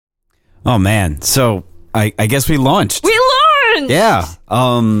Oh, man. So I guess we launched. We launched! Yeah.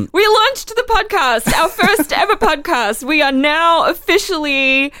 We launched the podcast, our first ever podcast. We are now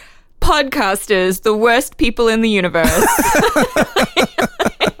officially podcasters, the worst people in the universe.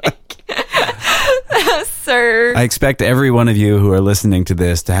 So I expect every one of you who are listening to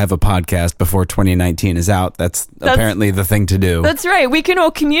this to have a podcast before 2019 is out. That's apparently the thing to do. That's right. We can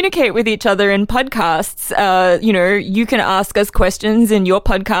all communicate with each other in podcasts. You can ask us questions in your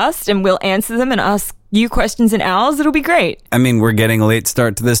podcast and we'll answer them and ask you questions in ours. It'll be great. I mean, we're getting a late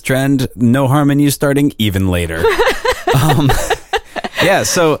start to this trend. No harm in you starting even later. Yeah,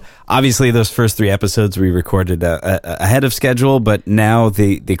 so obviously those first 3 episodes we recorded ahead of schedule, but now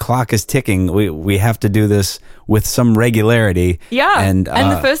the clock is ticking. We have to do this with some regularity. Yeah, and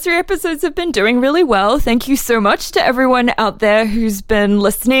the first 3 episodes have been doing really well. Thank you so much to everyone out there who's been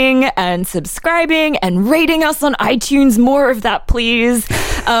listening and subscribing and rating us on iTunes. More of that, please.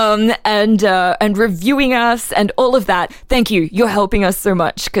 And reviewing us and all of that. Thank you. You're helping us so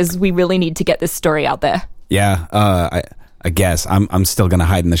much because we really need to get this story out there. Yeah, I guess I'm still going to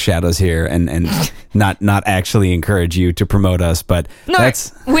hide in the shadows here and not actually encourage you to promote us, but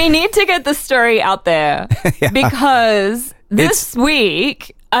we need to get the story out there because this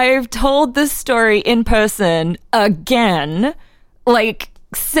week I've told this story in person again, like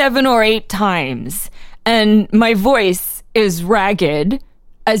 7 or 8 times, and my voice is ragged,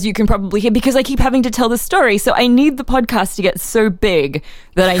 as you can probably hear, because I keep having to tell the story. So I need the podcast to get so big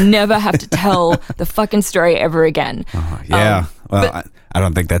that I never have to tell the fucking story ever again. I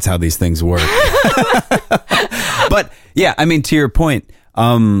don't think that's how these things work. But yeah, I mean, to your point,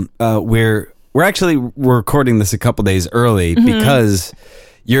 we're actually recording this a couple days early because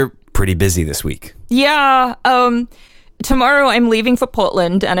you're pretty busy this week. Yeah. Tomorrow I'm leaving for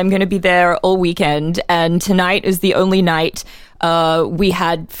Portland and I'm going to be there all weekend. And tonight is the only night we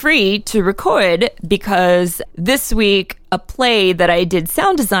had free to record because this week a play that I did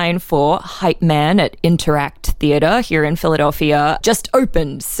sound design for, Hype Man at Interact Theatre here in Philadelphia, just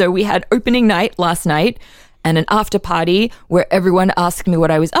opened. So we had opening night last night and an after party where everyone asked me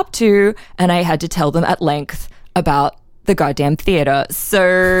what I was up to and I had to tell them at length about the goddamn theatre.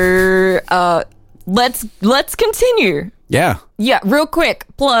 So let's continue. Yeah, real quick,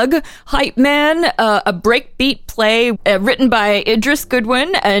 plug Hype Man, a breakbeat play written by Idris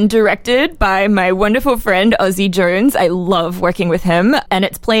Goodwin and directed by my wonderful friend Ozzy Jones. I love working with him, and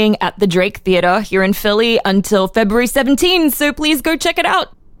it's playing at the Drake Theatre here in Philly until February 17th, so please go check it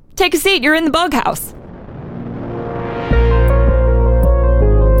out. Take a seat, you're in the Bog House.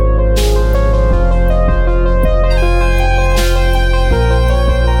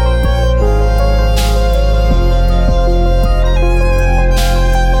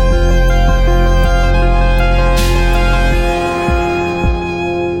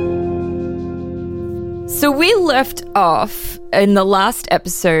 So we left off in the last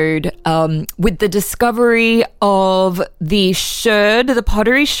episode with the discovery of the sherd, the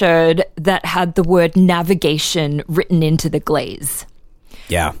pottery sherd that had the word navigation written into the glaze.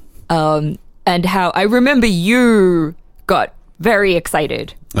 Yeah. And how I remember you got very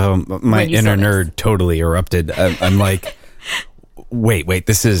excited. My inner nerd totally erupted. I'm like, wait,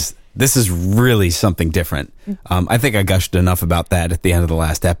 this is really something different. I think I gushed enough about that at the end of the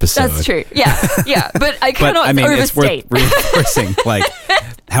last episode. That's true. Yeah. But I cannot overstate. It's worth reinforcing like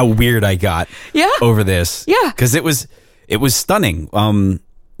how weird I got over this. Yeah. Because it was stunning. The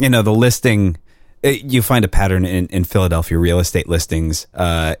listing, you find a pattern in Philadelphia real estate listings.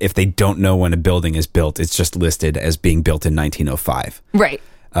 If they don't know when a building is built, it's just listed as being built in 1905. Right.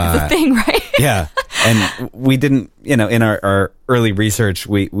 The thing, right? Yeah. And we didn't, in our early research,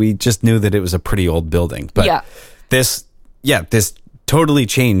 we just knew that it was a pretty old building. But this totally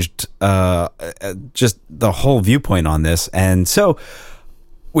changed just the whole viewpoint on this. And so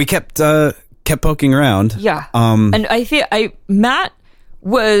we kept poking around. Yeah. And I feel Matt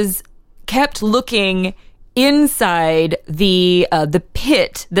kept looking inside the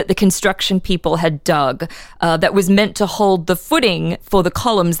pit that the construction people had dug that was meant to hold the footing for the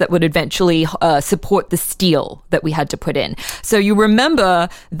columns that would eventually support the steel that we had to put in. So you remember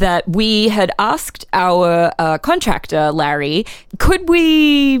that we had asked our contractor, Larry, could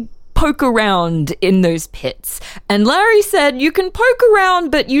we poke around in those pits? And Larry said, you can poke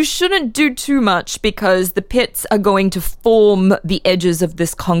around, but you shouldn't do too much because the pits are going to form the edges of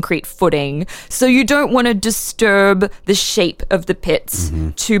this concrete footing. So you don't want to disturb the shape of the pits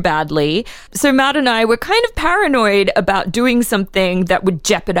too badly. So Matt and I were kind of paranoid about doing something that would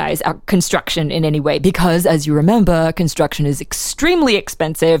jeopardize our construction in any way because, as you remember, construction is extremely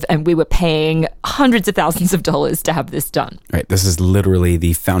expensive and we were paying hundreds of thousands of dollars to have this done. Right. This is literally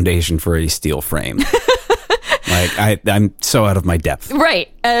the foundation auction for a steel frame. Like I'm so out of my depth. Right.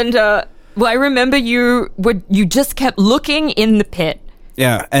 And I remember you just kept looking in the pit.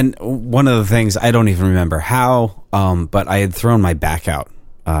 Yeah, and one of the things, I don't even remember how, but I had thrown my back out.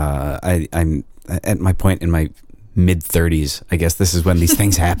 I'm at my point in my mid-30s. I guess this is when these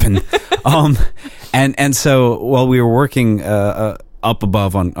things happen. And so while we were working up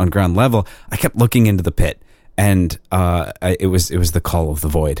above on ground level, I kept looking into the pit. And it was the call of the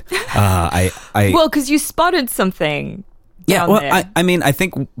void. Well, because you spotted something. Yeah, well, I mean, I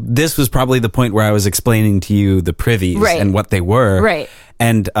think this was probably the point where I was explaining to you the privies and what they were, right,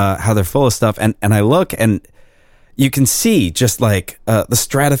 and how they're full of stuff. And I look, and you can see just like the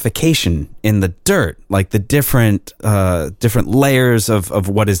stratification in the dirt, like the different layers of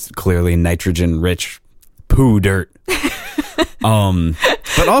what is clearly nitrogen-rich poo dirt.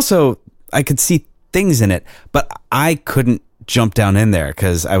 But also, I could see things in it, but I couldn't jump down in there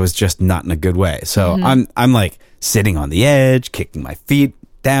because I was just not in a good way. So I'm like sitting on the edge, kicking my feet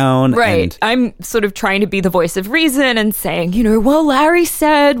down. Right. I'm sort of trying to be the voice of reason and saying, well, Larry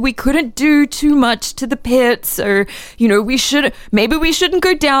said we couldn't do too much to the pit, so, maybe we shouldn't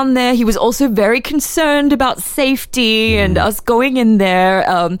go down there. He was also very concerned about safety and us going in there.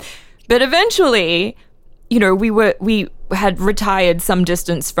 But eventually, we had retired some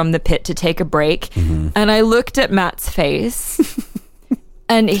distance from the pit to take a break. And I looked at Matt's face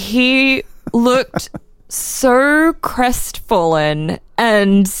and he looked so crestfallen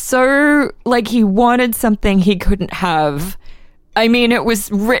and so like he wanted something he couldn't have. I mean, it was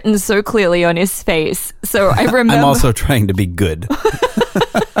written so clearly on his face. So I remember... I'm also trying to be good.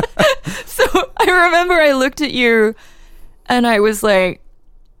 So I remember I looked at you and I was like,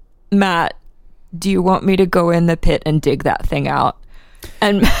 Matt, do you want me to go in the pit and dig that thing out?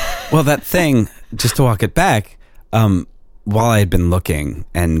 And well, that thing, just to walk it back, while I had been looking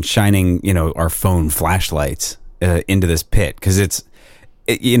and shining, our phone flashlights into this pit, because it's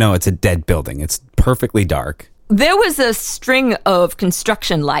a dead building. It's perfectly dark. There was a string of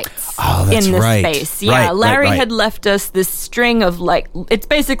construction lights in this space. Yeah, right, Larry right. had left us this string of it's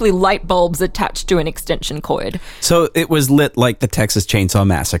basically light bulbs attached to an extension cord. So it was lit like the Texas Chainsaw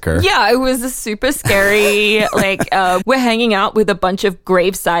Massacre. Yeah, it was a super scary, we're hanging out with a bunch of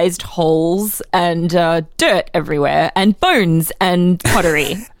grave-sized holes and dirt everywhere and bones and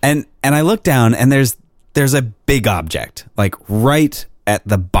pottery. and I look down and there's a big object, like right at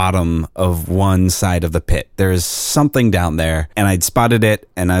the bottom of one side of the pit. There is something down there, and I'd spotted it,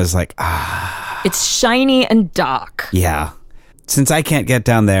 and I was like, It's shiny and dark. Yeah. Since I can't get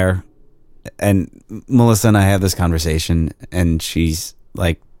down there, and Melissa and I have this conversation, and she's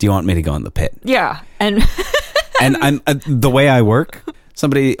like, do you want me to go in the pit? Yeah. And I'm the way I work,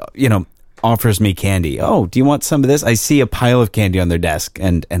 somebody, offers me candy. Oh, do you want some of this? I see a pile of candy on their desk,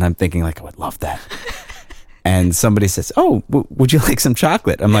 and I'm thinking like, I would love that. And somebody says, oh, would you like some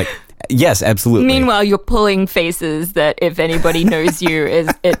chocolate? I'm like, yes, absolutely. Meanwhile, you're pulling faces that if anybody knows you,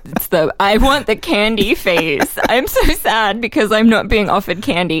 it's the I want the candy face. I'm so sad because I'm not being offered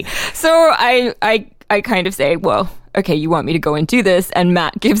candy. So I kind of say, well, okay, you want me to go and do this? And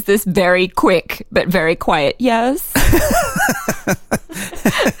Matt gives this very quick but very quiet yes.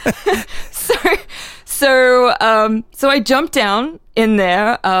 So I jumped down in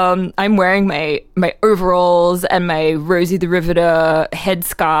there. I'm wearing my overalls and my Rosie the Riveter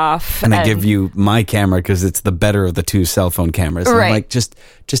headscarf. And I give you my camera because it's the better of the two cell phone cameras. Right. I'm like, just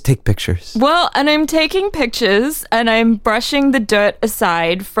take pictures. Well, and I'm taking pictures and I'm brushing the dirt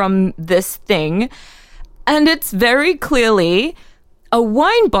aside from this thing. And it's very clearly a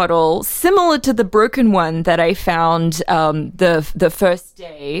wine bottle similar to the broken one that I found the first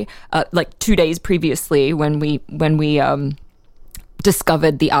day, 2 days previously when we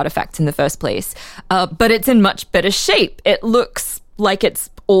discovered the artifacts in the first place. But it's in much better shape. It looks like it's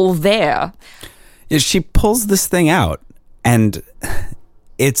all there. Yeah, she pulls this thing out, and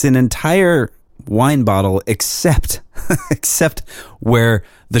it's an entire wine bottle except where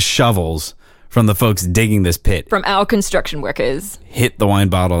the shovels from the folks digging this pit, from our construction workers, hit the wine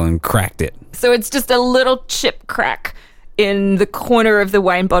bottle and cracked it. So it's just a little chip crack in the corner of the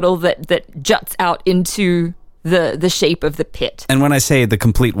wine bottle that juts out into the shape of the pit. And when I say the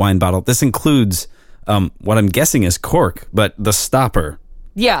complete wine bottle, this includes what I'm guessing is cork, but the stopper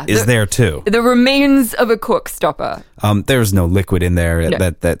is there too. The remains of a cork stopper. There's no liquid in there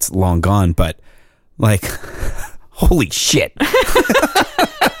that's long gone, but like, holy shit.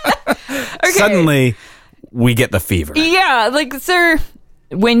 Okay. Suddenly, we get the fever. Yeah, so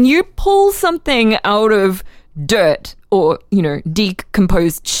when you pull something out of dirt or,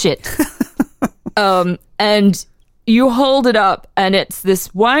 decomposed shit, and, you hold it up and it's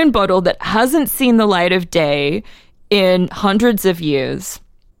this wine bottle that hasn't seen the light of day in hundreds of years,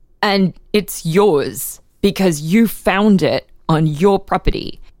 and it's yours because you found it on your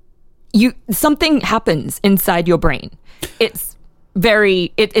property. Something happens inside your brain. It's very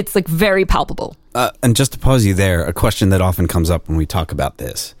palpable. And just to pause you there, a question that often comes up when we talk about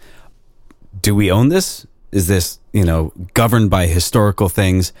this: do we own this? Is this, governed by historical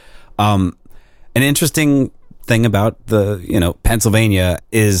things? An interesting thing about the, Pennsylvania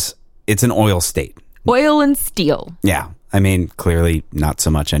is it's an oil state. Oil and steel. Yeah. I mean, clearly not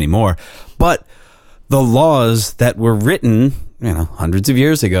so much anymore. But the laws that were written, hundreds of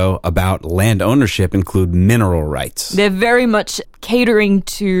years ago about land ownership include mineral rights. They're very much catering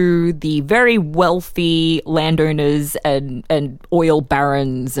to the very wealthy landowners and oil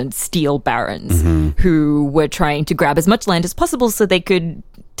barons and steel barons who were trying to grab as much land as possible so they could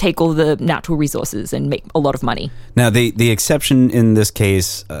take all the natural resources and make a lot of money. Now, the exception in this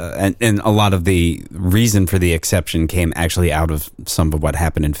case, and a lot of the reason for the exception came actually out of some of what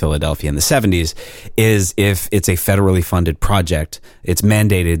happened in Philadelphia in the 70s, is if it's a federally funded project, it's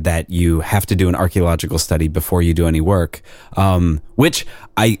mandated that you have to do an archaeological study before you do any work, which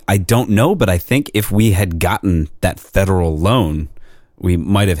I don't know, but I think if we had gotten that federal loan, we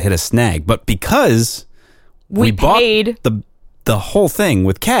might have hit a snag. But because we paid bought the whole thing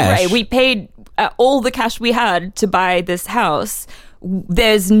with cash. Right, we paid all the cash we had to buy this house.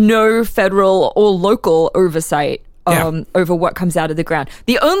 There's no federal or local oversight over what comes out of the ground.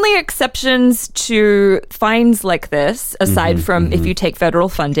 The only exceptions to fines like this, aside from if you take federal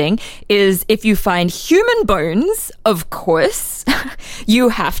funding, is if you find human bones, of course. You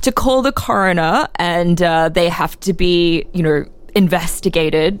have to call the coroner and they have to be,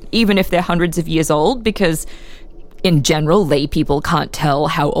 investigated, even if they're hundreds of years old, because in general, lay people can't tell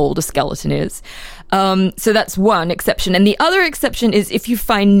how old a skeleton is. So that's one exception. And the other exception is if you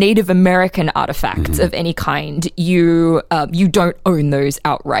find Native American artifacts of any kind, you don't own those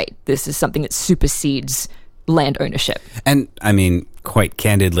outright. This is something that supersedes land ownership. And I mean, quite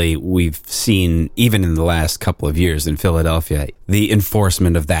candidly, we've seen, even in the last couple of years in Philadelphia, the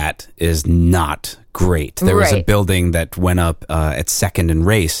enforcement of that is not great. There was a building that went up at 2nd and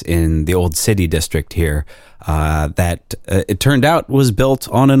Race in the old city district here that it turned out was built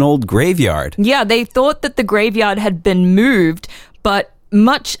on an old graveyard. Yeah, they thought that the graveyard had been moved, but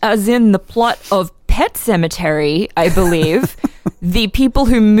much as in the plot of Pet Cemetery, I believe, the people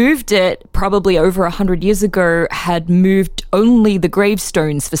who moved it probably over 100 years ago had moved only the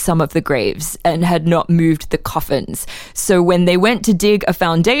gravestones for some of the graves and had not moved the coffins. So when they went to dig a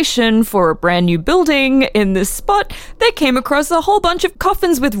foundation for a brand new building in this spot, they came across a whole bunch of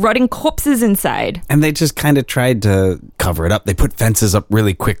coffins with rotting corpses inside. And they just kind of tried to cover it up. They put fences up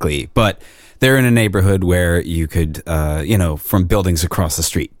really quickly, but they're in a neighborhood where you could, from buildings across the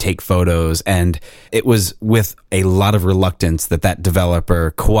street, take photos. And it was with a lot of reluctance that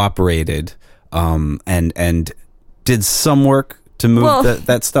developer cooperated and did some work to move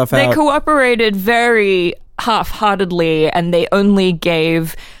that stuff out. They cooperated very half-heartedly, and they only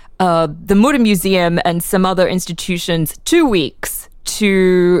gave the Mutter Museum and some other institutions 2 weeks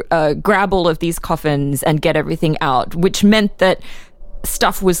to grab all of these coffins and get everything out, which meant that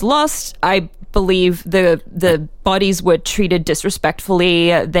stuff was lost. I believe the bodies were treated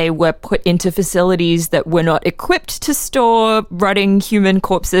disrespectfully. They were put into facilities that were not equipped to store rotting human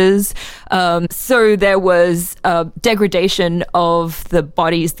corpses. So there was degradation of the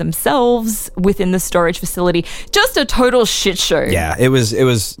bodies themselves within the storage facility. Just a total shit show. Yeah, it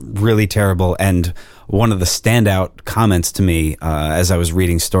was really terrible. And one of the standout comments to me as I was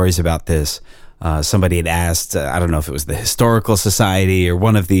reading stories about this, somebody had asked, I don't know if it was the Historical Society or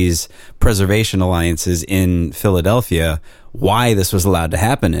one of these preservation alliances in Philadelphia, why this was allowed to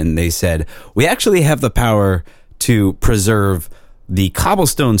happen. And they said, we actually have the power to preserve the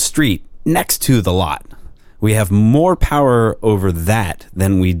cobblestone street next to the lot. We have more power over that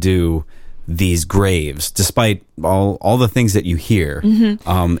than we do these graves, despite all the things that you hear.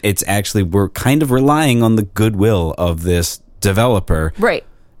 It's actually, we're kind of relying on the goodwill of this developer. Right.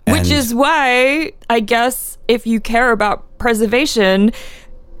 Which is why, I guess, if you care about preservation,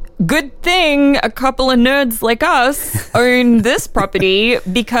 good thing a couple of nerds like us own this property,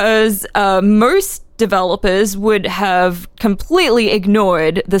 because most developers would have completely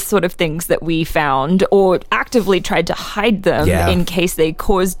ignored the sort of things that we found or actively tried to hide them in case they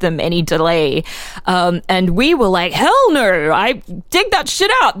caused them any delay. And we were like, hell no, I dig that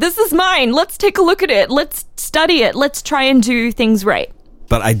shit out. This is mine. Let's take a look at it. Let's study it. Let's try and do things right.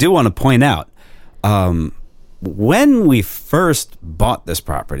 But I do want to point out, when we first bought this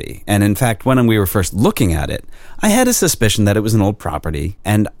property, and in fact, when we were first looking at it, I had a suspicion that it was an old property,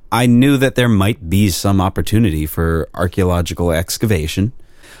 and I knew that there might be some opportunity for archaeological excavation.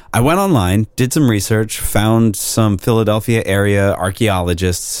 I went online, did some research, found some Philadelphia area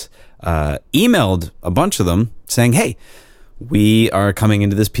archaeologists, emailed a bunch of them saying, hey, we are coming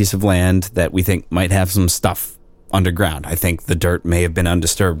into this piece of land that we think might have some stuff underground. I think the dirt may have been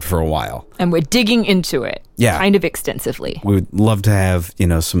undisturbed for a while. And we're digging into it kind of extensively. We would love to have,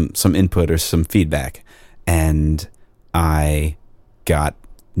 some input or some feedback. And I got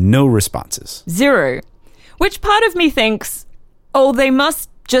no responses. Zero. Which part of me thinks, oh, they must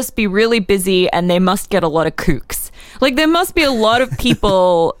just be really busy and they must get a lot of kooks. Like there must be a lot of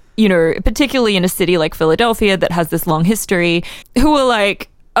people, particularly in a city like Philadelphia that has this long history, who are like,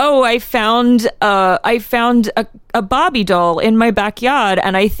 oh, I found a Barbie doll in my backyard,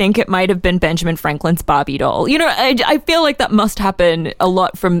 and I think it might have been Benjamin Franklin's Barbie doll. I feel like that must happen a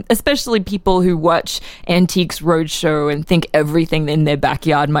lot from especially people who watch Antiques Roadshow and think everything in their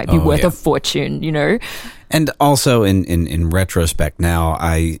backyard might be worth a fortune, And also in retrospect now,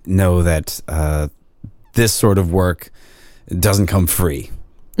 I know that this sort of work doesn't come free.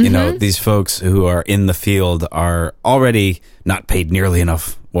 These folks who are in the field are already not paid nearly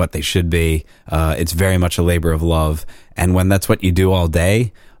enough what they should be. It's very much a labor of love. And when that's what you do all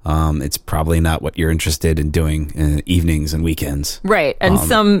day, it's probably not what you're interested in doing evenings and weekends. Right. And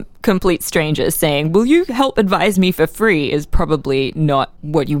some complete strangers saying, will you help advise me for free is probably not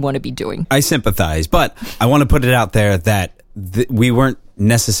what you want to be doing. I sympathize, but I want to put it out there that we weren't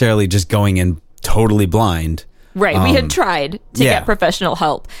necessarily just going in totally blind. Right. We had tried to get professional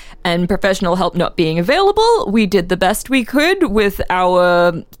help, and professional help not being available, we did the best we could with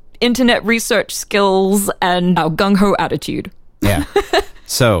our internet research skills and our gung-ho attitude. Yeah.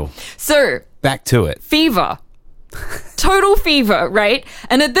 So back to it. Fever. Total fever, right?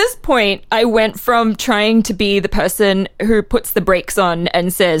 And at this point, I went from trying to be the person who puts the brakes on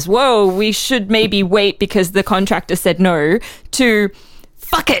and says, whoa, we should maybe wait because the contractor said no, to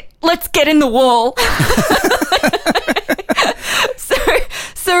fuck it, let's get in the wall.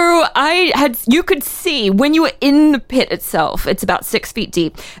 So you could see when you were in the pit itself, it's about 6 feet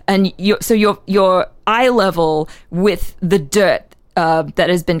deep, and your eye level with the dirt that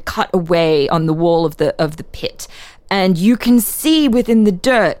has been cut away on the wall of the pit, and you can see within the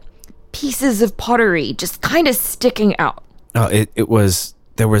dirt pieces of pottery just kind of sticking out. Oh,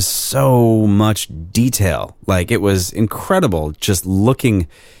 there was so much detail. Like, it was incredible just looking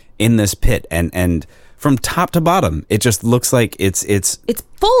in this pit, and from top to bottom, it just looks like it's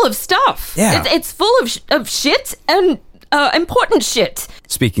full of stuff. Yeah. It's full of shit and important shit.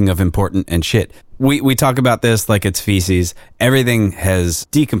 Speaking of important and shit, we talk about this like it's feces. Everything has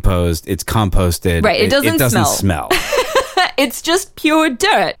decomposed. It's composted. Right. It doesn't smell. It's just pure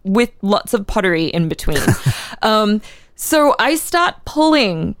dirt with lots of pottery in between. So I start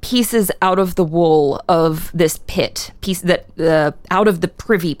pulling pieces out of the wall of this pit, out of the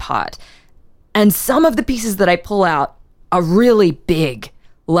privy part. And some of the pieces that I pull out are really big,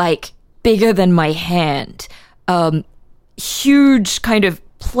 like bigger than my hand. Huge kind of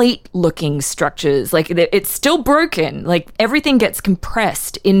plate-looking structures. Like, it's still broken. Like, everything gets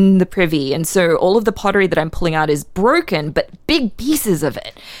compressed in the privy. And so all of the pottery that I'm pulling out is broken, but big pieces of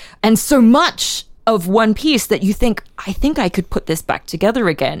it. And so much of one piece that you think, I think I could put this back together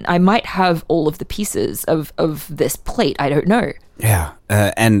again. I might have all of the pieces of this plate. I don't know. Yeah,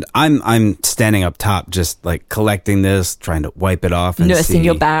 and I'm standing up top, just like collecting this, trying to wipe it off, and nursing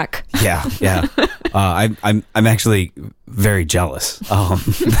your back. Yeah. I'm actually very jealous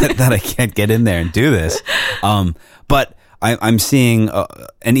that I can't get in there and do this. But I'm seeing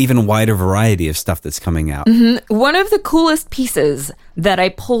an even wider variety of stuff that's coming out. Mm-hmm. One of the coolest pieces that I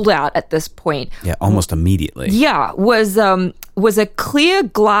pulled out at this point, almost immediately, was a clear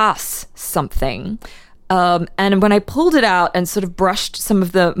glass something. And when I pulled it out and sort of brushed some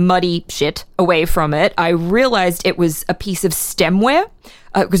of the muddy shit away from it, I realized it was a piece of stemware.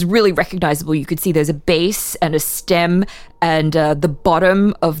 It was really recognizable. You could see there's a base and a stem and the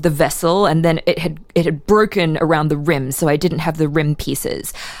bottom of the vessel, and then it had broken around the rim, so I didn't have the rim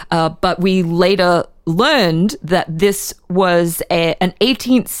pieces. But we later learned that this was an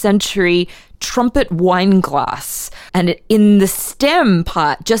 18th century trumpet wine glass, and in the stem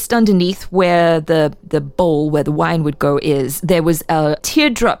part, just underneath where the bowl where the wine would go there was a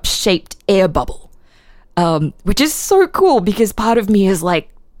teardrop shaped air bubble, which is so cool because part of me is like,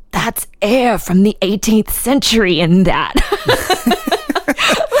 that's air from the 18th century in that.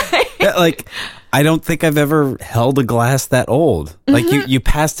 Like, I don't think I've ever held a glass that old. Like, you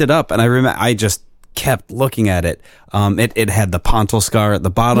passed it up, and I remember I just kept looking at it. It had the pontal scar at the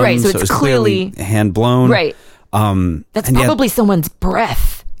bottom, right? So it's it was clearly hand blown, right? That's probably someone's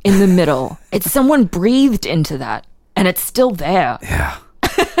breath in the middle. It's someone breathed into that, and it's still there. Yeah.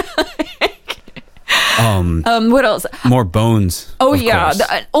 What else? More bones. Oh yeah,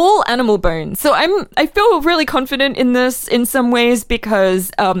 all animal bones. So I feel really confident in this in some ways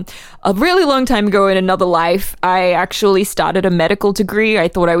because a really long time ago in another life, I actually started a medical degree. I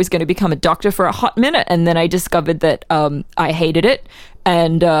thought I was going to become a doctor for a hot minute, and then I discovered that I hated it,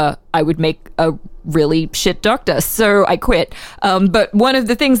 and I would make a really shit doctor. So I quit. But one of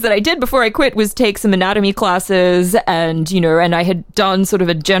the things that I did before I quit was take some anatomy classes, and I had done sort of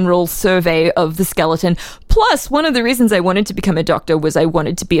a general survey of the skeleton. Plus, one of the reasons I wanted to become a doctor was I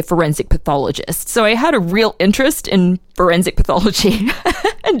wanted to be a forensic pathologist. So I had a real interest in forensic pathology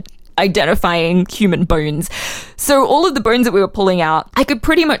and identifying human bones. So all of the bones that we were pulling out, I could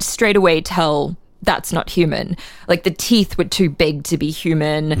pretty much straight away tell that's not human. Like the teeth were too big to be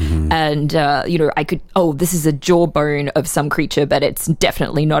human. And, I could, this is a jawbone of some creature, but it's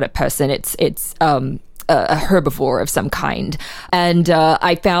definitely not a person. It's a herbivore of some kind. And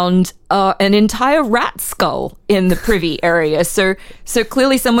I found an entire rat skull in the privy area. So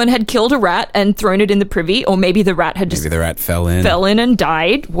clearly someone had killed a rat and thrown it in the privy, or maybe the rat had just... Maybe the rat fell in and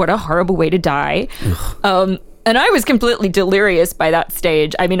died. What a horrible way to die. And I was completely delirious by that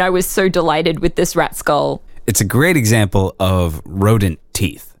stage. I mean, I was so delighted with this rat skull. It's a great example of rodent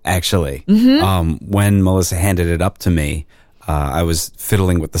teeth, actually. When Melissa handed it up to me, I was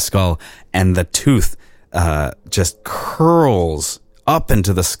fiddling with the skull, and the tooth just curls up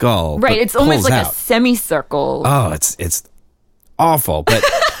into the skull. Right, it's almost like a semicircle. Oh, it's awful. But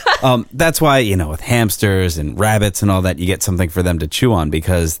that's why, with hamsters and rabbits and all that, you get something for them to chew on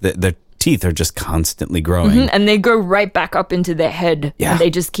because the teeth are just constantly growing. And they go right back up into their head. Yeah. And they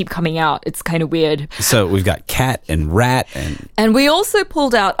just keep coming out. It's kind of weird. So we've got cat and rat. And we also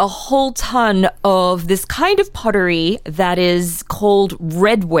pulled out a whole ton of this kind of pottery that is called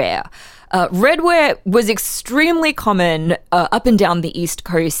redware. Redware was extremely common up and down the East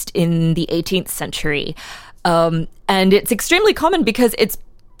Coast in the 18th century. And it's extremely common because it's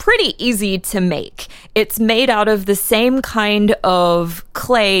pretty easy to make. It's made out of the same kind of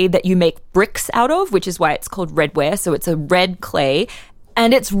clay that you make bricks out of, which is why it's called redware. So it's a red clay,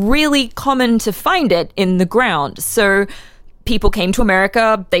 and it's really common to find it in the ground. So people came to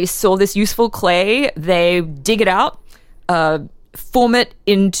America, they saw this useful clay, they dig it out, form it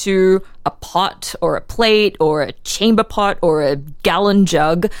into a pot or a plate or a chamber pot or a gallon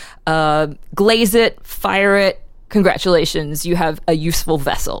jug, glaze it, fire it. Congratulations, you have a useful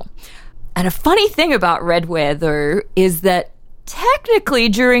vessel. And a funny thing about redware, though, is that technically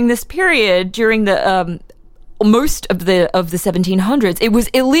during this period, during the most of the 1700s, it was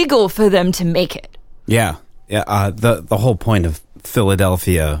illegal for them to make it. Yeah. The whole point of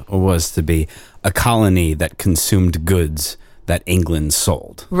Philadelphia was to be a colony that consumed goods that England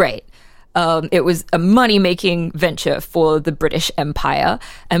sold. Right. It was a money-making venture for the British Empire.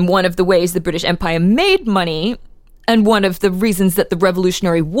 And one of the ways the British Empire made money, and one of the reasons that the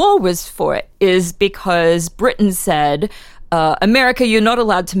Revolutionary War was for it, is because Britain said, America, you're not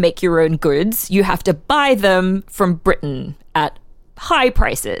allowed to make your own goods. You have to buy them from Britain at high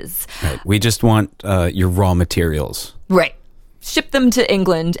prices. Right. We just want your raw materials. Right. Ship them to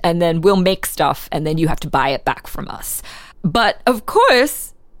England, and then we'll make stuff, and then you have to buy it back from us. But, of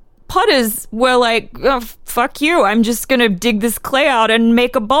course, potters were like, oh, fuck you, I'm just going to dig this clay out and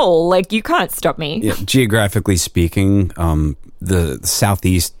make a bowl. Like, you can't stop me. Yeah, geographically speaking, the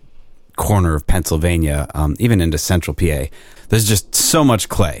southeast corner of Pennsylvania, even into central PA, there's just so much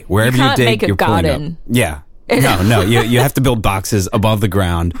clay. Wherever you dig, you're pulling up. Yeah. No, you have to build boxes above the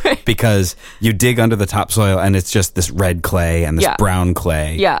ground because you dig under the topsoil and it's just this red clay and this brown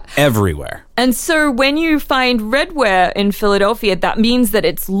clay everywhere. And so when you find redware in Philadelphia, that means that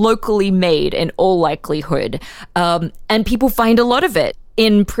it's locally made in all likelihood. And people find a lot of it.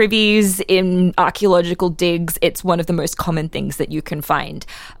 In privies, in archaeological digs, it's one of the most common things that you can find.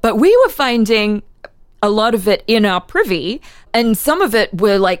 But we were finding a lot of it in our privy, and some of it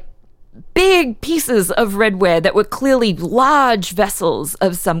were like big pieces of redware that were clearly large vessels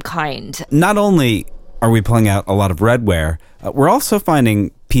of some kind. Not only are we pulling out a lot of redware, we're also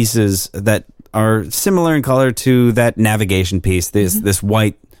finding pieces that are similar in color to that navigation piece, this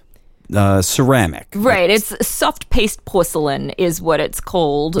white ceramic. Right, it's soft paste porcelain is what it's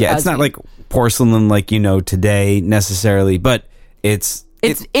called. Yeah, it's not like porcelain like today necessarily, but it's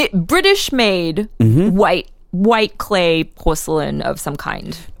British made white clay porcelain of some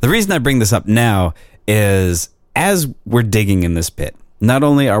kind. The reason I bring this up now is as we're digging in this pit, not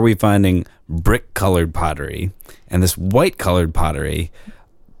only are we finding brick-colored pottery and this white-colored pottery,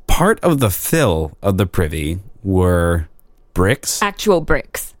 part of the fill of the privy were bricks. Actual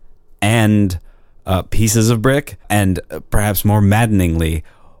bricks. And pieces of brick, and perhaps more maddeningly,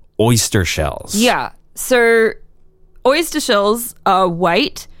 oyster shells. Yeah. So oyster shells are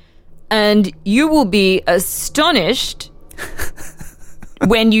white, and you will be astonished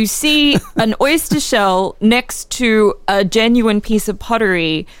when you see an oyster shell next to a genuine piece of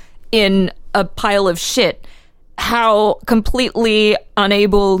pottery in a pile of shit, how completely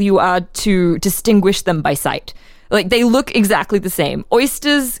unable you are to distinguish them by sight. Like, they look exactly the same.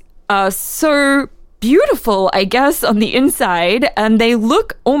 Oysters are so beautiful, I guess, on the inside, and they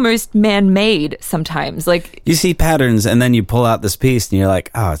look almost man-made sometimes. Like, you see patterns, and then you pull out this piece, and you're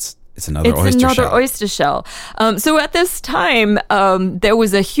like, oh, it's another oyster shell. It's another oyster shell. So at this time, there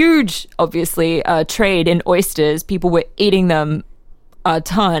was a huge, obviously, trade in oysters. People were eating them a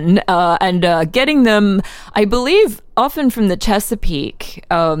ton and getting them, I believe, often from the Chesapeake.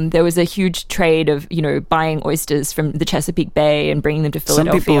 There was a huge trade of, buying oysters from the Chesapeake Bay and bringing them to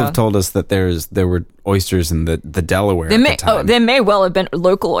Philadelphia. Some people have told us that there were oysters in the Delaware at the time. There may well have been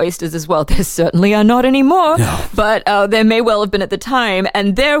local oysters as well. There certainly are not anymore. No. But there may well have been at the time.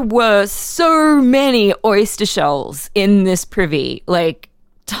 And there were so many oyster shells in this privy, like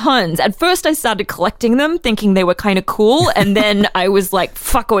tons. At first I started collecting them thinking they were kind of cool, and then I was like,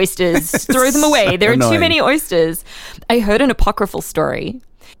 fuck oysters, throw them away. There are too many oysters. I heard an apocryphal story.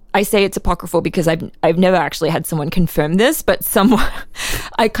 I say it's apocryphal because I've never actually had someone confirm this, but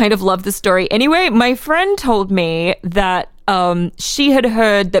I kind of love the story. Anyway, my friend told me that she had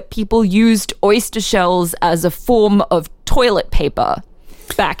heard that people used oyster shells as a form of toilet paper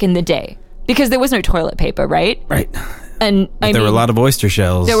back in the day, because there was no toilet paper, right? Right. And there were a lot of oyster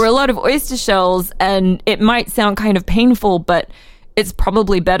shells. There were a lot of oyster shells, and it might sound kind of painful, but it's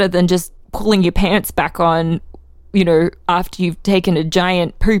probably better than just pulling your pants back on, after you've taken a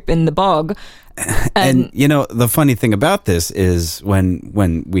giant poop in the bog. And the funny thing about this is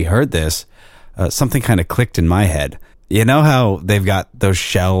when we heard this, something kind of clicked in my head. You know how they've got those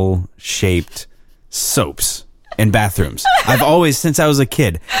shell-shaped soaps in bathrooms? I've always, since I was a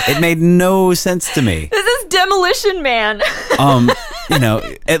kid, it made no sense to me. This is Demolition Man.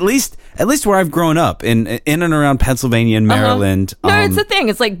 At least where I've grown up in and around Pennsylvania and Maryland. No, it's the thing.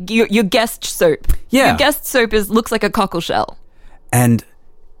 It's like your Guest soap. Yeah. Your Guest soap looks like a cockle shell. And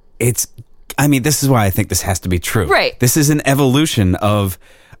this is why I think this has to be true. Right. This is an evolution of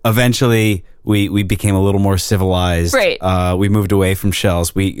eventually we became a little more civilized. Right. We moved away from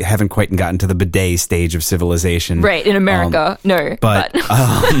shells. We haven't quite gotten to the bidet stage of civilization. Right. In America, no. But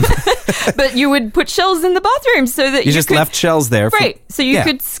but you would put shells in the bathroom so that you just left shells there. Right. So you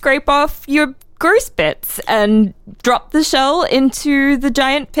could scrape off your gross bits and drop the shell into the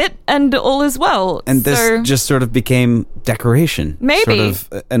giant pit, and all is well. And this just sort of became decoration. Maybe.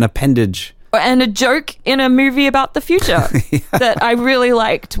 Sort of an appendage. And a joke in a movie about the future that I really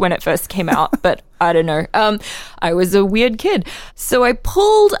liked when it first came out, but I don't know. I was a weird kid. So I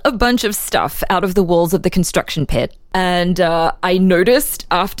pulled a bunch of stuff out of the walls of the construction pit, and I noticed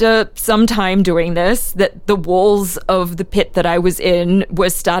after some time doing this that the walls of the pit that I was in were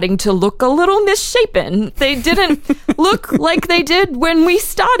starting to look a little misshapen. They didn't look like they did when we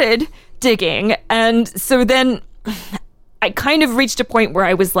started digging. And so then I kind of reached a point where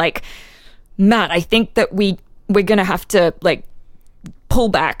I was like, Matt, I think that we're going to have to pull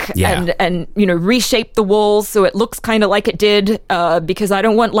back and reshape the walls so it looks kind of like it did, because I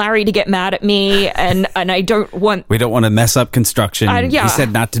don't want Larry to get mad at me, and I don't want... We don't want to mess up construction. He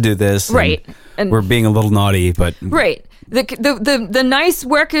said not to do this. Right. And we're being a little naughty, but... Right. The nice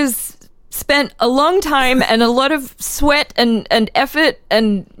workers spent a long time and a lot of sweat and effort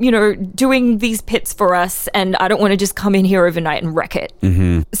and, doing these pits for us, and I don't want to just come in here overnight and wreck it.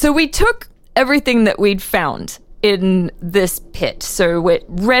 Mm-hmm. So we took everything that we'd found in this pit. So with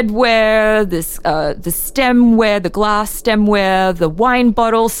redware, the stemware, the glass stemware, the wine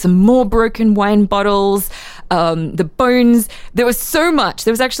bottles, some more broken wine bottles, the bones. There was so much.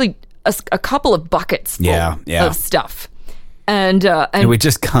 There was actually a couple of buckets full of stuff. And we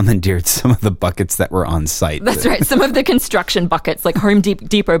just commandeered some of the buckets that were on site. That's right. Some of the construction buckets, like Home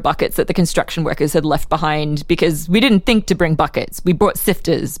Depot buckets that the construction workers had left behind, because we didn't think to bring buckets. We brought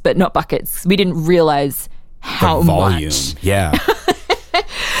sifters, but not buckets. We didn't realize how the volume. Much. Yeah.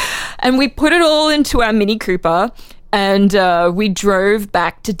 And we put it all into our Mini Cooper, and we drove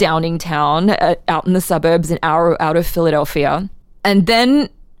back to Downingtown, out in the suburbs, an hour out of Philadelphia. And then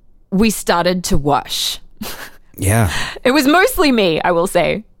we started to wash. Yeah. It was mostly me, I will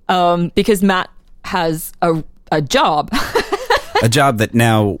say, because Matt has a job. A job that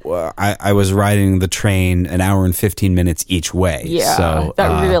now I was riding the train an hour and 15 minutes each way. Yeah, so,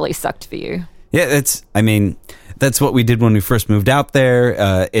 that really sucked for you. Yeah, that's what we did when we first moved out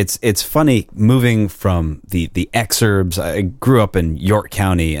there. It's funny moving from the exurbs. I grew up in York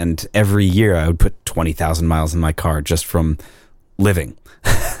County, and every year I would put 20,000 miles in my car just from living.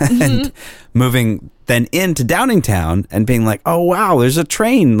 And moving then into Downingtown and being like, oh wow, there's a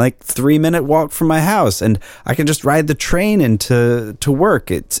train like 3-minute walk from my house, and I can just ride the train into work.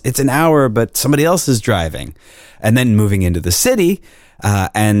 It's an hour, but somebody else is driving. And then moving into the city.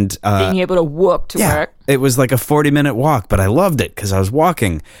 And being able to walk to work. It was like a 40-minute walk, but I loved it because I was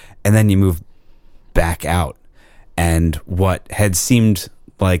walking. And then you move back out, and what had seemed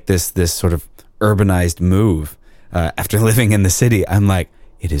like this sort of urbanized move after living in the city, I'm like,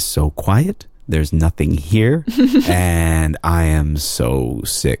 it is so quiet. There's nothing here, and I am so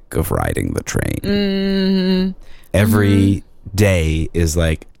sick of riding the train. Every day is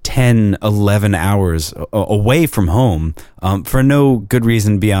like 10, 11 hours away from home for no good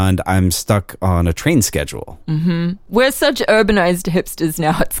reason beyond I'm stuck on a train schedule. We're such urbanized hipsters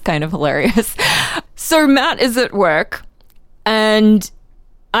now. It's kind of hilarious. So Matt is at work, and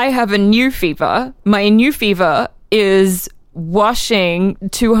I have a new fever. My new fever is washing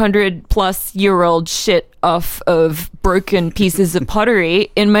 200-plus-year-old shit off of broken pieces of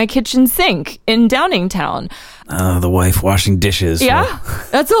pottery in my kitchen sink in Downingtown. The wife washing dishes. Yeah,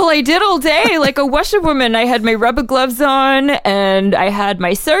 that's all I did all day. Like a washerwoman, I had my rubber gloves on, and I had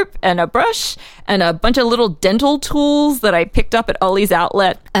my soap and a brush and a bunch of little dental tools that I picked up at Ollie's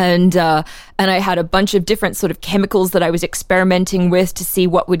Outlet, and I had a bunch of different sort of chemicals that I was experimenting with to see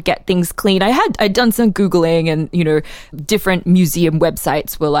what would get things clean. I'd done some Googling, and different museum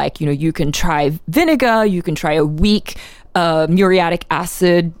websites were like, you can try vinegar, you can try a weak muriatic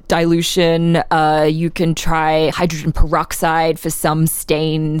acid dilution, you can try hydrogen peroxide for some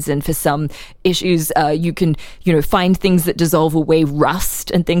stains and for some issues. You can find things that dissolve away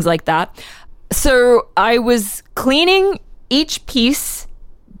rust and things like that. So I was cleaning each piece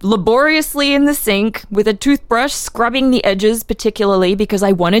laboriously in the sink with a toothbrush, scrubbing the edges particularly because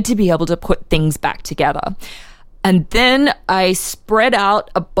I wanted to be able to put things back together. And then I spread out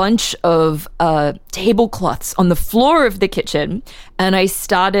a bunch of tablecloths on the floor of the kitchen, and I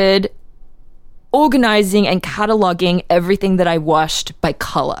started organizing and cataloging everything that I washed by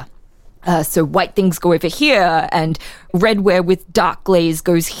color. So white things go over here, and redware with dark glaze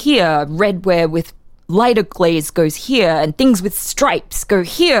goes here, redware with lighter glaze goes here, and things with stripes go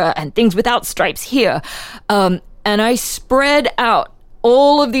here, and things without stripes here. And I spread out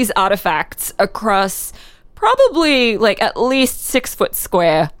all of these artifacts across probably like at least 6 foot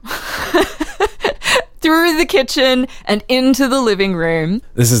square through the kitchen and into the living room.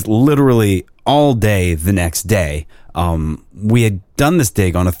 This is literally all day the next day. We had done this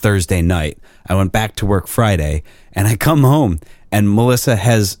dig on a Thursday night. I went back to work Friday, and I come home, and Melissa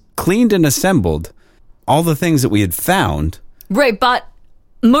has cleaned and assembled all the things that we had found. Right, but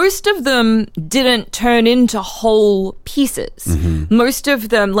most of them didn't turn into whole pieces. Most of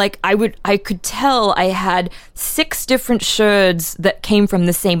them, like I could tell I had 6 different sherds that came from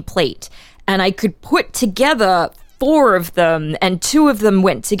the same plate, and I could put together 4 of them, and 2 of them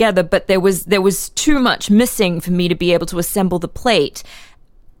went together, but there was too much missing for me to be able to assemble the plate.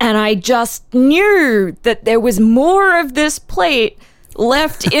 And I just knew that there was more of this plate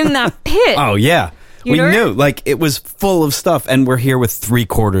left in that pit. Oh, yeah. We knew, like, it was full of stuff, and we're here with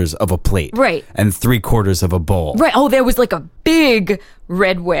 3/4 of a plate. Right. And 3/4 of a bowl. Right. Oh, there was like a big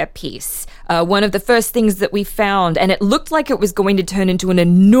redware piece. One of the first things that we found, and it looked like it was going to turn into an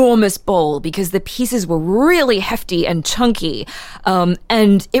enormous bowl because the pieces were really hefty and chunky.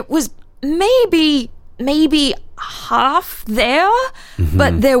 And it was maybe half there,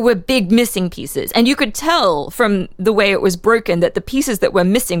 but there were big missing pieces. And you could tell from the way it was broken that the pieces that were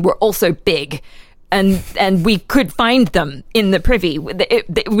missing were also big. And we could find them in the privy.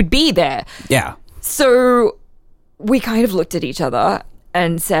 It would be there. Yeah. So we kind of looked at each other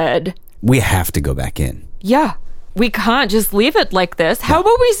and said, we have to go back in. Yeah, we can't just leave it like this. How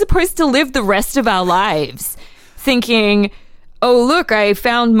are we supposed to live the rest of our lives? Thinking, oh, look, I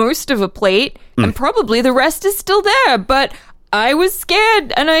found most of a plate and probably the rest is still there, but I was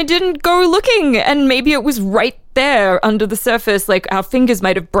scared and I didn't go looking, and maybe it was right there under the surface, like our fingers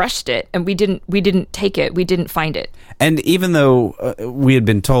might have brushed it, and we didn't take it, we didn't find it. And even though we had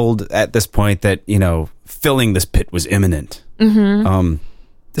been told at this point that filling this pit was imminent,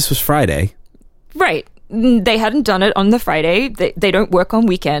 this was Friday, right? They hadn't done it on the Friday. They don't work on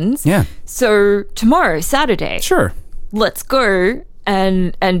weekends. Yeah. So tomorrow, Saturday, sure, let's go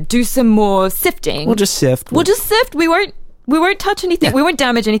and do some more sifting. We'll just sift. We We won't touch anything. Yeah. We won't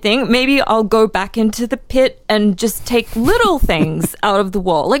damage anything. Maybe I'll go back into the pit and just take little things out of the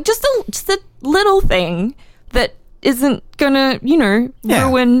wall. Like just a little thing that isn't gonna,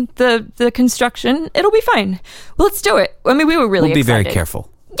 ruin the construction. It'll be fine. Well, let's do it. I mean, we were really excited. We'll be very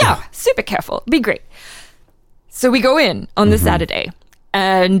careful. Yeah, super careful. Be great. So we go in on the Saturday.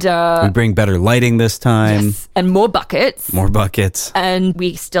 And we bring better lighting this time. Yes, and more buckets. More buckets. And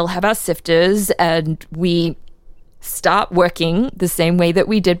we still have our sifters, and we start working the same way that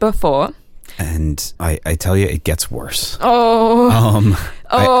we did before. And I tell you, it gets worse. Oh.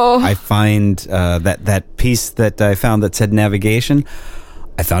 I find that piece that I found that said navigation.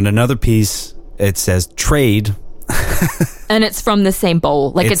 I found another piece. It says trade. And it's from the same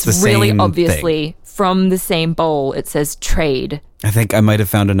bowl. Like it's really obviously thing. From the same bowl. It says trade. I think I might have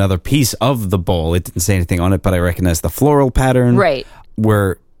found another piece of the bowl. It didn't say anything on it, but I recognize the floral pattern. Right.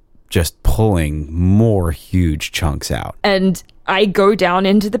 We're just pulling more huge chunks out. And I go down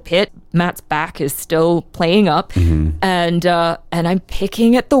into the pit. Matt's back is still playing up, and I'm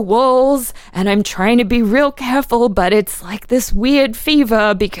picking at the walls, and I'm trying to be real careful, but it's like this weird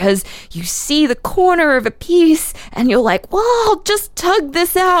fever because you see the corner of a piece, and you're like, well, I'll just tug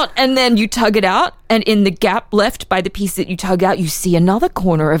this out, and then you tug it out, and in the gap left by the piece that you tug out, you see another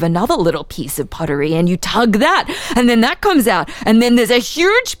corner of another little piece of pottery, and you tug that, and then that comes out, and then there's a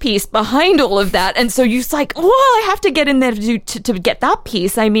huge piece behind all of that, and so you're like, well, I have to get in there to get that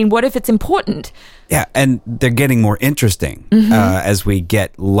piece. I mean, what if it's important? Yeah, and they're getting more interesting as we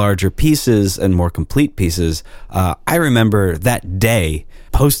get larger pieces and more complete pieces. I remember that day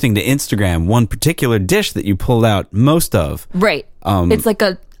posting to Instagram one particular dish that you pulled out most of. Right. It's like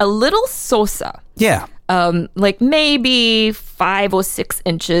a little saucer. Yeah. Like maybe 5 or 6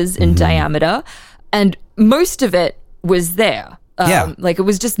 inches in diameter. And most of it was there. Like it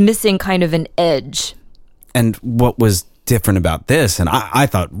was just missing kind of an edge. And what was different about this, and I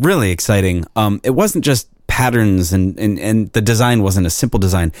thought really exciting, it wasn't just patterns and the design wasn't a simple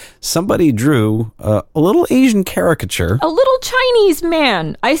design. Somebody drew a little Asian caricature. A little Chinese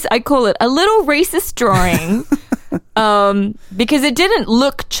man. I call it a little racist drawing because it didn't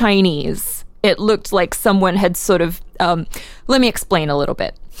look Chinese. It looked like someone had sort of... let me explain a little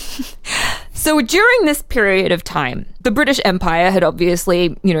bit. So during this period of time, the British Empire had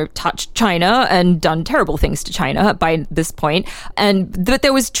obviously, touched China and done terrible things to China by this point. But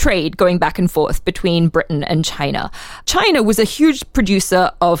there was trade going back and forth between Britain and China. China was a huge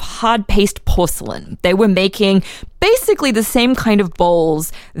producer of hard paste porcelain. They were making basically the same kind of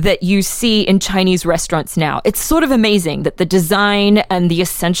bowls that you see in Chinese restaurants now. It's sort of amazing that the design and the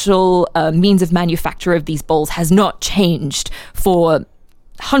essential means of manufacture of these bowls has not changed for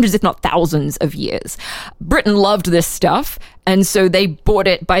hundreds, if not thousands of years. Britain loved this stuff, and so they bought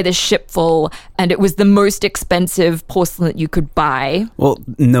it by the shipful, and it was the most expensive porcelain that you could buy. Well,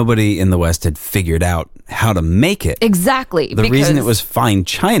 nobody in the West had figured out how to make it. Exactly. The reason it was fine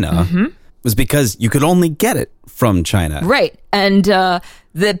China was because you could only get it from China. Right. And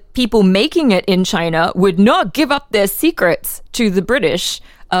the people making it in China would not give up their secrets to the British.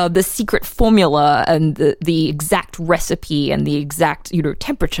 The secret formula and the exact recipe and the exact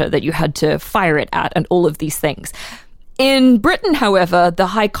temperature that you had to fire it at and all of these things. In Britain, however, the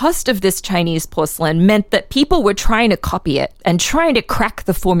high cost of this Chinese porcelain meant that people were trying to copy it and trying to crack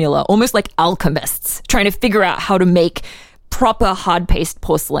the formula, almost like alchemists, trying to figure out how to make proper hard paste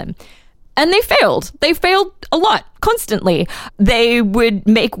porcelain. And they failed. They failed a lot, constantly. They would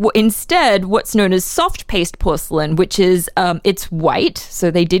make instead what's known as soft paste porcelain, which is, it's white. So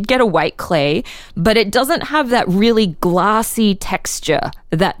they did get a white clay, but it doesn't have that really glassy texture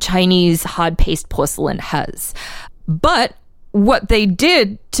that Chinese hard paste porcelain has. But what they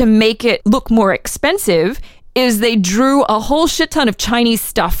did to make it look more expensive is they drew a whole shit ton of Chinese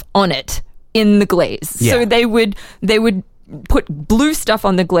stuff on it in the glaze. Yeah. So they would put blue stuff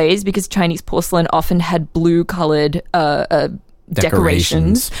on the glaze because Chinese porcelain often had blue colored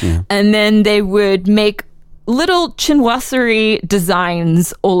decorations. Yeah. And then they would make little chinoiserie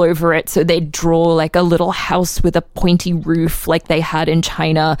designs all over it. So they'd draw like a little house with a pointy roof like they had in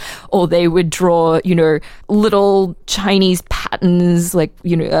China, or they would draw, little Chinese patterns like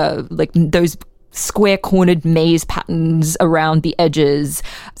those square cornered maze patterns around the edges.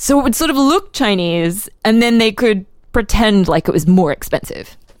 So it would sort of look Chinese, and then they could pretend like it was more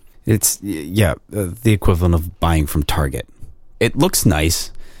expensive. It's, the equivalent of buying from Target. It looks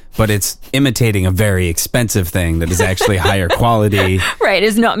nice, but it's imitating a very expensive thing that is actually higher quality. Right,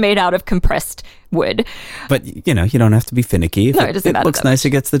 it's not made out of compressed wood. But, you don't have to be finicky. If it looks nice, it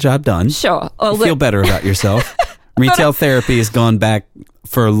gets the job done. Sure. Feel better about yourself. Retail therapy has gone back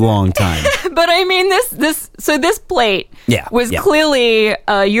for a long time. But I mean, this plate was clearly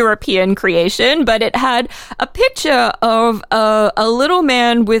a European creation, but it had a picture of a little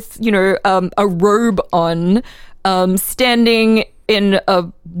man with, a robe on, standing in a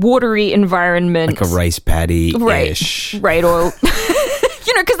watery environment. Like a rice paddy-ish. Right, or,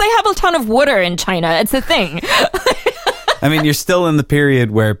 because they have a ton of water in China. It's a thing. I mean, you're still in the period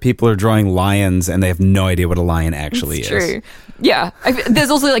where people are drawing lions and they have no idea what a lion actually is. True. Yeah.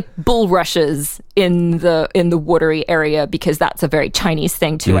 There's also like bulrushes in the watery area because that's a very Chinese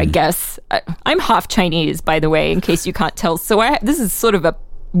thing too, I guess. I'm half Chinese, by the way, in case you can't tell. So this is sort of a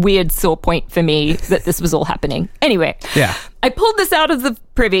weird sore point for me that this was all happening. Anyway, I pulled this out of the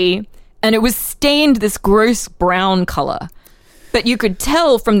privy and it was stained this gross brown color. But you could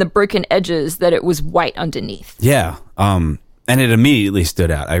tell from the broken edges that it was white underneath. Yeah. And it immediately stood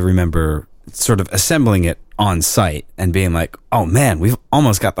out. I remember sort of assembling it on site and being like, oh man, we've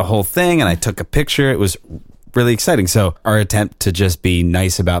almost got the whole thing. And I took a picture. It was really exciting. So our attempt to just be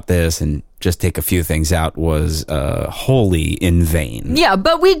nice about this and just take a few things out was wholly in vain. Yeah,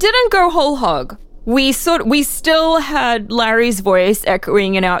 but we didn't go whole hog. We still had Larry's voice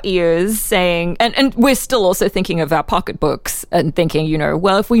echoing in our ears saying, and we're still also thinking of our pocketbooks and thinking,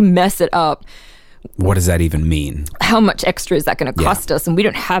 well, if we mess it up, what does that even mean? How much extra is that going to cost us? And we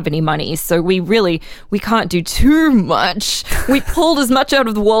don't have any money. So we can't do too much. We pulled as much out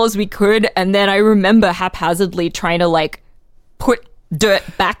of the wall as we could. And then I remember haphazardly trying to put dirt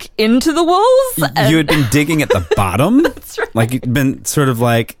back into the walls. You had been digging at the bottom? That's right. Like you'd been sort of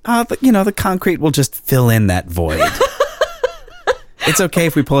like, the concrete will just fill in that void. It's okay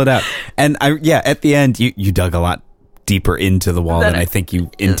if we pull it out. And at the end, you dug a lot deeper into the wall than I think you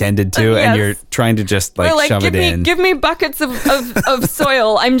intended to, and you're trying to just shove it in. Give me buckets of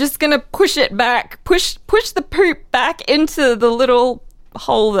soil. I'm just gonna push it back, push the poop back into the little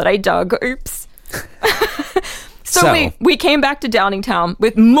hole that I dug. Oops. So we came back to Downingtown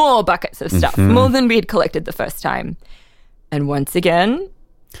with more buckets of stuff, more than we had collected the first time. And once again,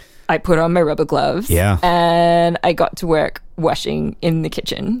 I put on my rubber gloves and I got to work washing in the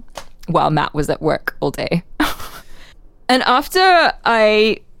kitchen while Matt was at work all day. And after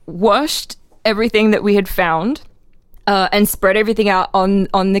I washed everything that we had found and spread everything out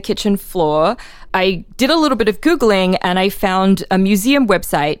on the kitchen floor, I did a little bit of Googling and I found a museum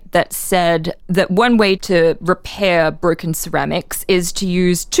website that said that one way to repair broken ceramics is to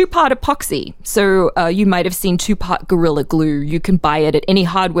use 2-part epoxy. So you might have seen 2-part Gorilla Glue. You can buy it at any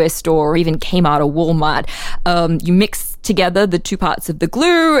hardware store or even Kmart or Walmart. You mix together the 2 parts of the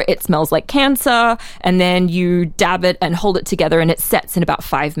glue. It smells like cancer. And then you dab it and hold it together and it sets in about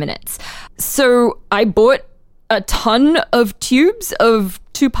 5 minutes. So I bought a ton of tubes of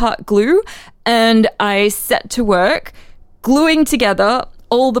 2-part glue and I set to work gluing together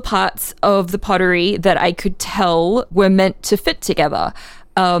all the parts of the pottery that I could tell were meant to fit together.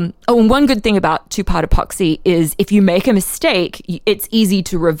 And one good thing about 2-part epoxy is if you make a mistake, it's easy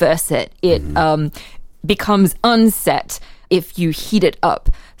to reverse it. It becomes unset if you heat it up.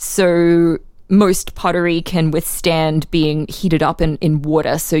 So most pottery can withstand being heated up in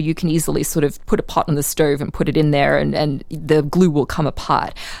water, so you can easily sort of put a pot on the stove and put it in there and the glue will come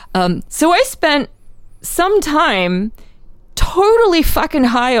apart. So I spent some time totally fucking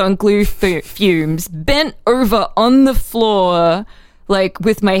high on glue fumes, bent over on the floor,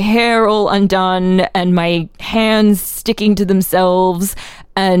 with my hair all undone and my hands sticking to themselves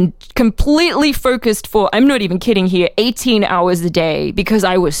and completely focused for, I'm not even kidding here, 18 hours a day because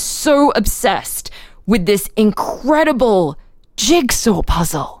I was so obsessed with this incredible jigsaw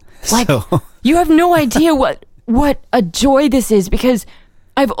puzzle. You have no idea what a joy this is because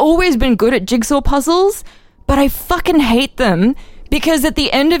I've always been good at jigsaw puzzles, but I fucking hate them because at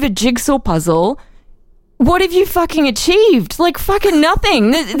the end of a jigsaw puzzle, what have you fucking achieved? Fucking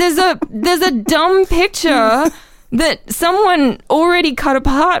nothing. There's a dumb picture that someone already cut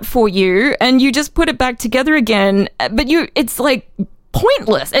apart for you and you just put it back together again. But it's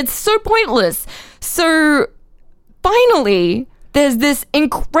pointless. It's so pointless. So finally, there's this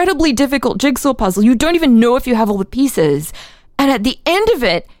incredibly difficult jigsaw puzzle. You don't even know if you have all the pieces. And at the end of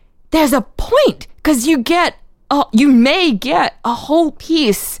it, there's a point because you may get a whole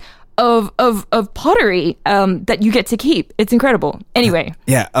piece of pottery that you get to keep. It's incredible. Anyway.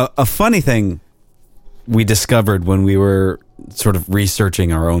 Yeah. A funny thing we discovered when we were sort of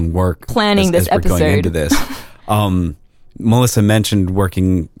researching our own work, planning this episode, going into this. Melissa mentioned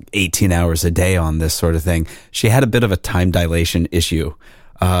working 18 hours a day on this sort of thing. She had a bit of a time dilation issue.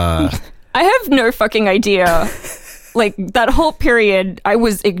 I have no fucking idea. That whole period, I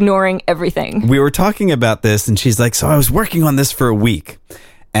was ignoring everything. We were talking about this and she's like, so I was working on this for a week.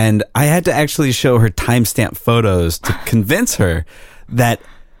 And I had to actually show her timestamp photos to convince her that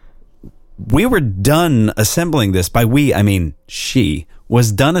we were done assembling this. By we, I mean she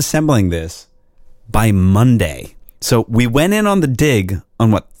was done assembling this by Monday. So we went in on the dig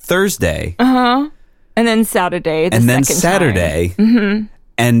on Thursday? And then Saturday. And then Saturday. Mm-hmm.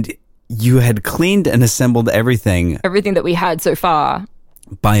 And you had cleaned and assembled everything. Everything that we had so far.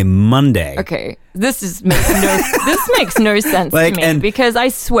 By Monday. Okay. This makes no sense to me, because I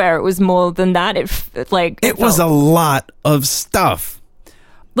swear it was more than that. It was a lot of stuff.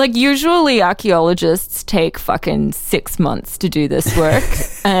 Like, usually archaeologists take fucking 6 months to do this work,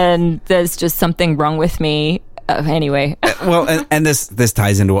 and there's just something wrong with me. Anyway. Well, and this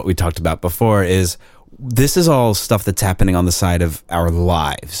ties into what we talked about before, is this is all stuff that's happening on the side of our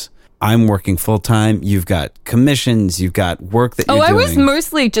lives. I'm working full-time. You've got commissions. You've got work that you're doing. I was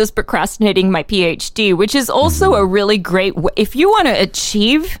mostly just procrastinating my PhD, which is also a really great way. If you want to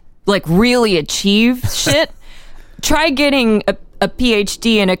achieve, really achieve shit, try getting a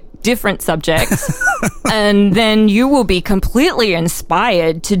PhD in a different subject, and then you will be completely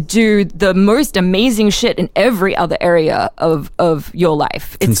inspired to do the most amazing shit in every other area of your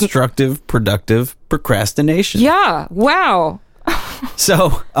life. Constructive, productive procrastination. Yeah. Wow.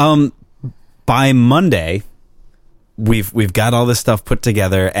 So, by Monday, we've got all this stuff put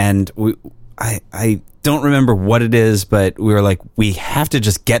together, and I don't remember what it is, but we were like, we have to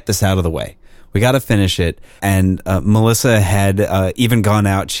just get this out of the way. We got to finish it. And Melissa had even gone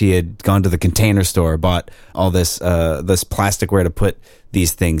out. She had gone to the Container Store, bought all this plasticware to put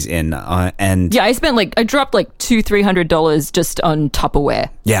these things in. And yeah, I dropped $200-$300 just on Tupperware.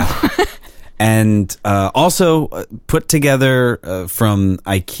 Yeah. And also put together from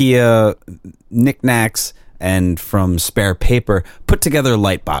IKEA knickknacks and from spare paper, put together a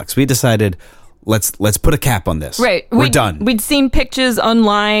light box. We decided, let's put a cap on this. Right. We're done. We'd seen pictures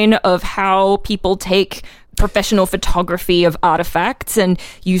online of how people take professional photography of artifacts, and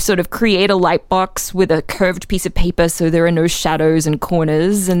you sort of create a light box with a curved piece of paper so there are no shadows and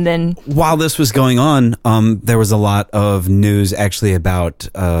corners. And then while this was going on, there was a lot of news actually about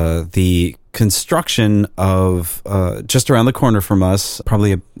the construction of just around the corner from us,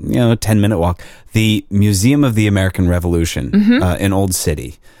 probably a 10-minute walk, the Museum of the American Revolution in Old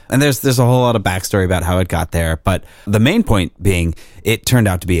City. And there's a whole lot of backstory about how it got there, but the main point being, it turned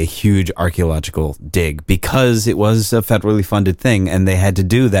out to be a huge archaeological dig because it was a federally funded thing, and they had to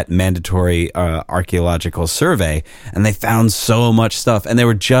do that mandatory archaeological survey, and they found so much stuff, and they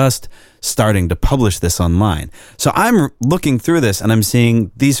were just starting to publish this online. So I'm looking through this, and I'm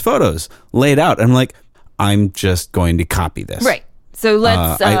seeing these photos laid out, and I'm like, I'm just going to copy this. Right. So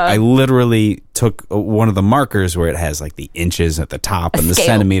let's... I literally took one of the markers where it has the inches at the top and the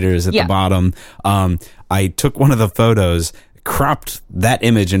centimeters at the bottom. I took one of the photos, cropped that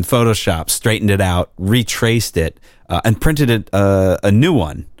image in Photoshop, straightened it out, retraced it, and printed it a new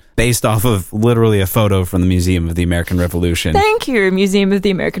one based off of literally a photo from the Museum of the American Revolution. Thank you, Museum of the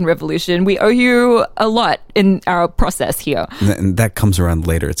American Revolution. We owe you a lot in our process here. And that comes around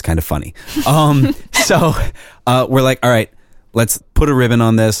later. It's kind of funny. So we're like, all right, let's put a ribbon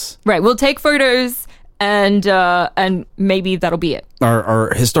on this. Right. We'll take photos, and maybe that'll be it.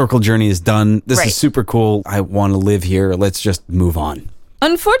 Our historical journey is done. This is super cool. I want to live here. Let's just move on.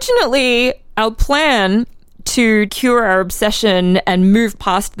 Unfortunately, our plan to cure our obsession and move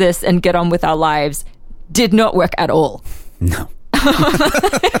past this and get on with our lives did not work at all. No.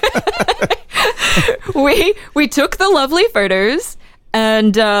 We took the lovely photos,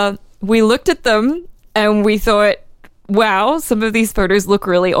 and we looked at them, and we thought, wow, some of these photos look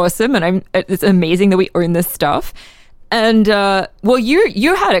really awesome, and it's amazing that we own this stuff. And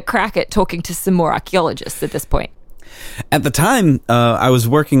you had a crack at talking to some more archaeologists at this point. At the time, I was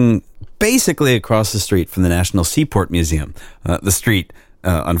working basically across the street from the National Seaport Museum. The street,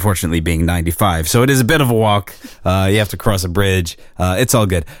 unfortunately, being 95, so it is a bit of a walk. You have to cross a bridge. It's all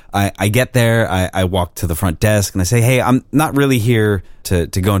good. I get there. I walk to the front desk and I say, "Hey, I'm not really here to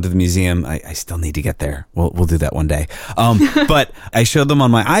go into the museum. I still need to get there. We'll do that one day." But I showed them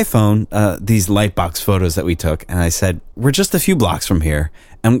on my iPhone these lightbox photos that we took, and I said, "We're just a few blocks from here,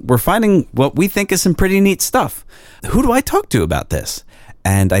 and we're finding what we think is some pretty neat stuff. Who do I talk to about this?"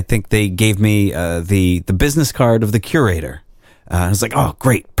 And I think they gave me the business card of the curator. I was like, "Oh,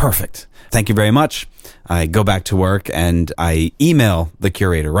 great, perfect. Thank you very much." I go back to work and I email the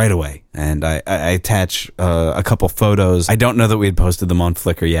curator right away, and I attach a couple photos. I don't know that we had posted them on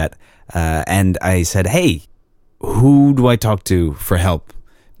Flickr yet. And I said, "Hey, who do I talk to for help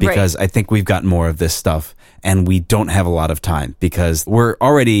because I think we've got more of this stuff and we don't have a lot of time because we're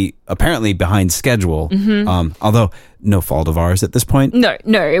already apparently behind schedule. Although no fault of ours at this point. No,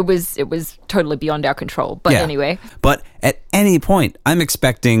 it was totally beyond our control. But anyway. But at any point, I'm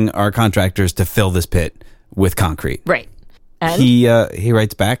expecting our contractors to fill this pit with concrete. Right. And he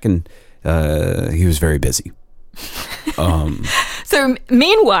writes back and he was very busy. So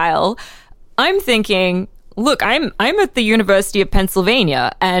meanwhile, I'm thinking, look, I'm at the University of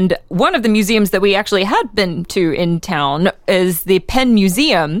Pennsylvania, and one of the museums that we actually had been to in town is the Penn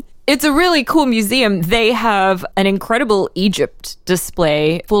Museum. It's a really cool museum. They have an incredible Egypt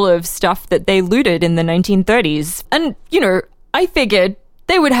display full of stuff that they looted in the 1930s. And, I figured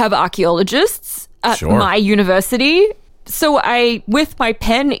they would have archaeologists at my university. So I, with my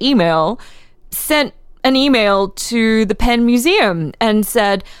Penn email, sent an email to the Penn Museum and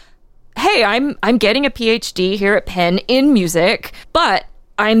said, hey, I'm getting a PhD here at Penn in music, but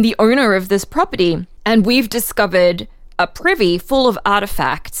I'm the owner of this property and we've discovered a privy full of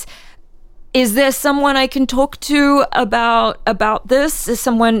artifacts. Is there someone I can talk to about this? Is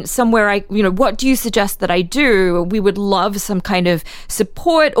someone somewhere what do you suggest that I do? We would love some kind of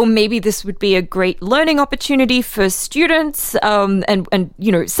support, or maybe this would be a great learning opportunity for students, and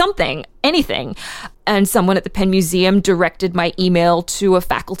something, anything. And someone at the Penn Museum directed my email to a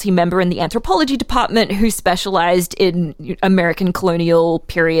faculty member in the anthropology department who specialized in American colonial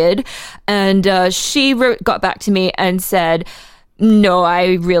period. And she got back to me and said, no,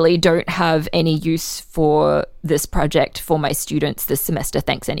 I really don't have any use for this project for my students this semester.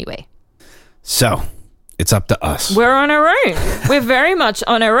 Thanks anyway. So it's up to us. We're on our own. We're very much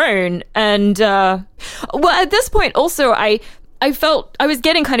on our own. And, at this point also, I felt I was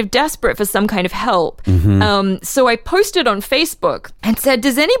getting kind of desperate for some kind of help. So I posted on Facebook and said,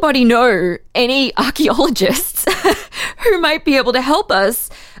 does anybody know any archaeologists who might be able to help us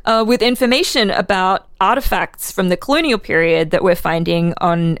with information about artifacts from the colonial period that we're finding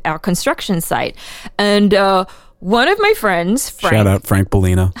on our construction site? And one of my friends, Frank... Shout out Frank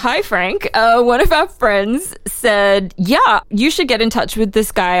Bellina. Hi, Frank. One of our friends said, yeah, you should get in touch with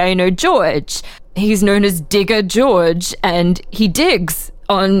this guy I know, George. He's known as Digger George, and he digs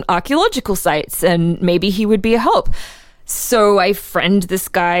on archaeological sites, and maybe he would be a help. So I friend this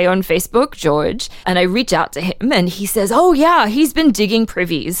guy on Facebook, George, and I reach out to him, and he says, oh yeah, he's been digging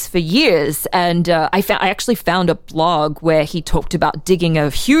privies for years. And I actually found a blog where he talked about digging a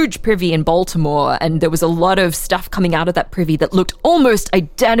huge privy in Baltimore, and there was a lot of stuff coming out of that privy that looked almost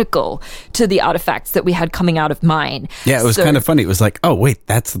identical to the artifacts that we had coming out of mine. Yeah, it was kind of funny. It was like, oh wait,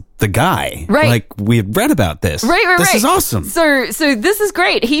 that's the guy. Right. Like, we had read about this. Right. This is awesome. So this is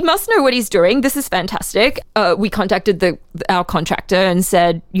great. He must know what he's doing. This is fantastic. We contacted our contractor and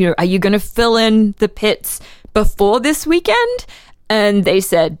said, are you going to fill in the pits before this weekend? And they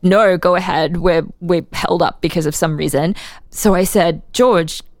said, no, go ahead. We're held up because of some reason. So I said,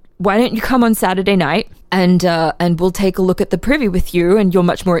 George, why don't you come on Saturday night and we'll take a look at the privy with you, and you're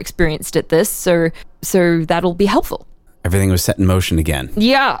much more experienced at this, so that'll be helpful. Everything was set in motion again.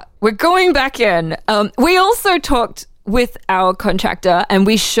 Yeah, we're going back in. We also talked with our contractor and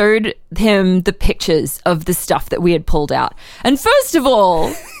we showed him the pictures of the stuff that we had pulled out. And first of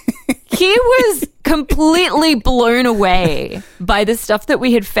all, he was completely blown away by the stuff that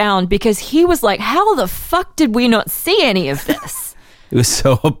we had found, because he was like, how the fuck did we not see any of this? It was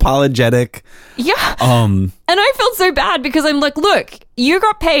so apologetic. Yeah. And I felt so bad because I'm like, look, you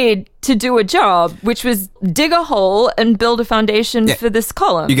got paid to do a job, which was dig a hole and build a foundation for this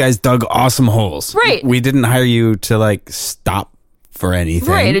column. You guys dug awesome holes. Right. We didn't hire you to stop for anything.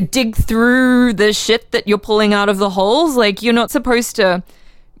 Right. To dig through the shit that you're pulling out of the holes. Like, you're not supposed to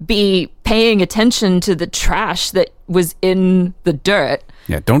be paying attention to the trash that was in the dirt.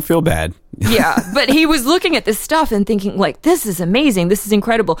 Yeah, don't feel bad. Yeah, but he was looking at this stuff and thinking, this is amazing. This is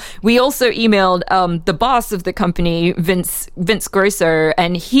incredible. We also emailed the boss of the company, Vince Grosso,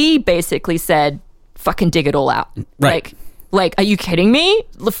 and he basically said, fucking dig it all out. Right. Like, are you kidding me?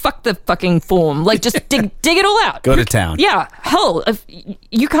 Fuck the fucking form. Just dig it all out. Go to town. Yeah. Hell,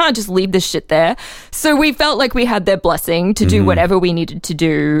 you can't just leave this shit there. So we felt like we had their blessing to do whatever we needed to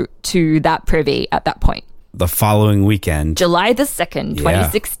do to that privy at that point. The following weekend, July the 2nd,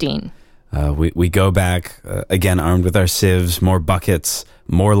 2016. We go back, again, armed with our sieves, more buckets,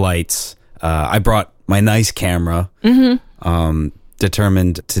 more lights. I brought my nice camera,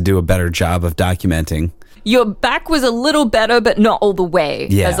 determined to do a better job of documenting. Your back was a little better, but not all the way,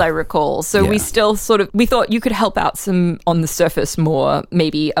 as I recall. So we still we thought you could help out some on the surface more,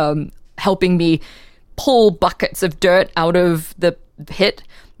 maybe helping me pull buckets of dirt out of the pit,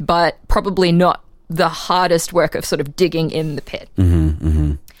 but probably not the hardest work of digging in the pit.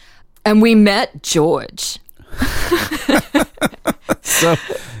 And we met George. So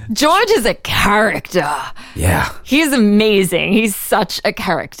George is a character. Yeah. He's amazing. He's such a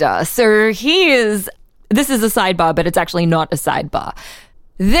character. So this is a sidebar, but it's actually not a sidebar.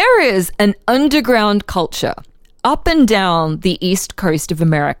 There is an underground culture up and down the east coast of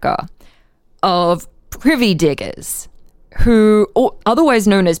America of privy diggers, who, or otherwise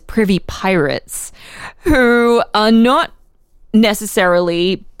known as privy pirates, who are not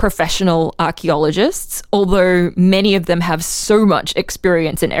necessarily professional archaeologists, although many of them have so much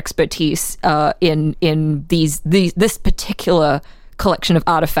experience and expertise in this particular collection of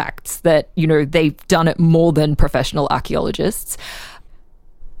artifacts that, you know, they've done it more than professional archaeologists.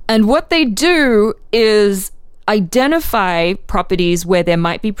 And what they do is identify properties where there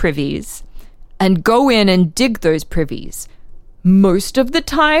might be privies and go in and dig those privies. Most of the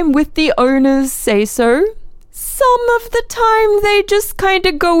time with the owners say so. Some of the time they just kind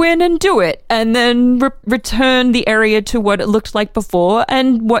of go in and do it and then return the area to what it looked like before,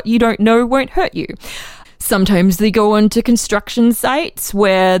 and what you don't know won't hurt you. Sometimes they go on to construction sites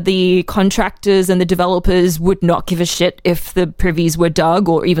where the contractors and the developers would not give a shit if the privies were dug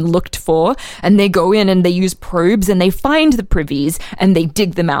or even looked for, and they go in and they use probes and they find the privies and they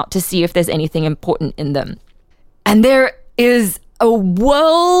dig them out to see if there's anything important in them. And there is a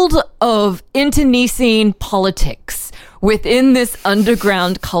world of internecine politics within this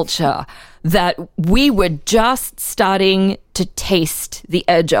underground culture that we were just starting to taste the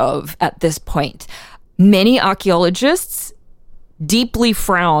edge of at this point. Many archaeologists deeply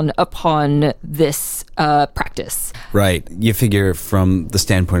frown upon this practice. Right. You figure from the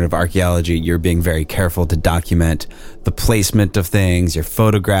standpoint of archaeology, you're being very careful to document the placement of things, you're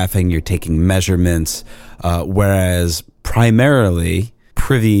photographing, you're taking measurements, whereas primarily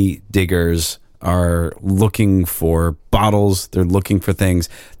privy diggers are looking for bottles, they're looking for things,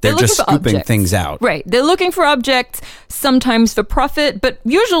 they're just scooping things out. Right. They're looking for objects, sometimes for profit, but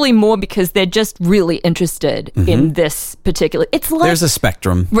usually more because they're just really interested in this particular... It's like... There's a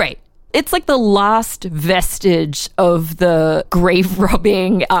spectrum. Right. It's like the last vestige of the grave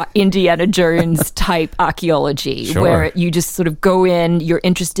robbing Indiana Jones type archaeology, Sure. where you just sort of go in, you're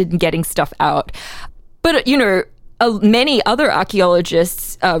interested in getting stuff out. But, you know, many other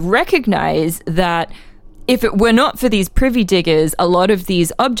archaeologists recognize that if it were not for these privy diggers, a lot of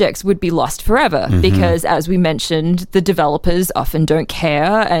these objects would be lost forever because, as we mentioned, the developers often don't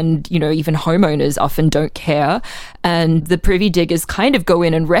care, and, you know, even homeowners often don't care. And the privy diggers kind of go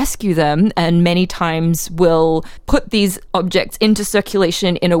in and rescue them, and many times will put these objects into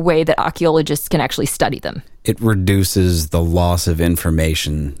circulation in a way that archaeologists can actually study them. It reduces the loss of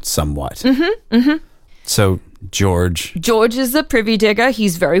information somewhat. So George is a privy digger.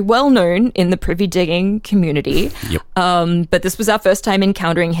 He's very well known in the privy digging community. Yep. But this was our first time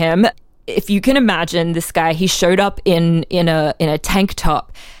encountering him. If you can imagine this guy, he showed up in a tank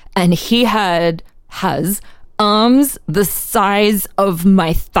top, and he has arms the size of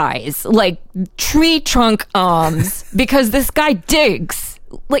my thighs, like tree trunk arms, because this guy digs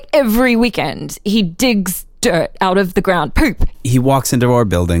like every weekend. He digs dirt out of the ground, poop. He walks into our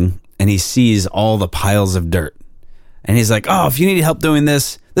building and he sees all the piles of dirt. And he's like, oh, if you need help doing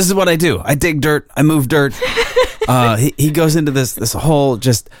this, this is what I do. I dig dirt. I move dirt. He goes into this whole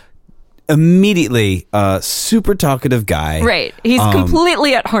just immediately super talkative guy. Right. He's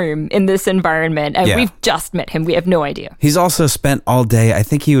completely at home in this environment. And we've just met him. We have no idea. He's also spent all day, I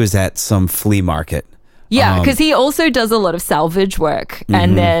think he was at some flea market. Yeah, because he also does a lot of salvage work,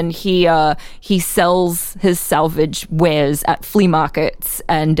 and then he sells his salvage wares at flea markets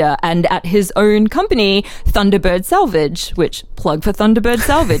and at his own company, Thunderbird Salvage, which plug for Thunderbird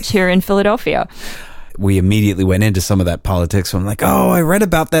Salvage here in Philadelphia. We immediately went into some of that politics. So I'm like, oh, I read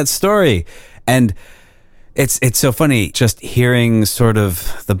about that story, and it's so funny just hearing sort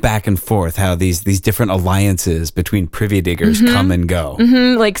of the back and forth, how these different alliances between privy diggers come and go.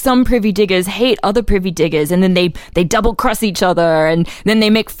 Like some privy diggers hate other privy diggers, and then they double cross each other, and then they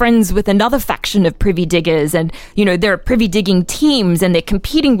make friends with another faction of privy diggers, and, you know, there are privy digging teams, and they're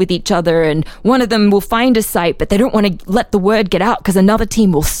competing with each other, and one of them will find a site, but they don't want to let the word get out because another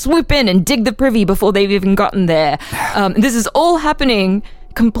team will swoop in and dig the privy before they've even gotten there. This is all happening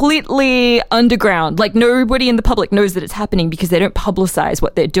completely underground. Like, nobody in the public knows that it's happening because they don't publicize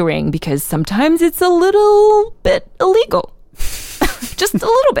what they're doing, because sometimes it's a little bit illegal. Just a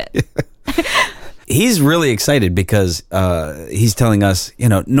little bit. He's really excited because he's telling us, you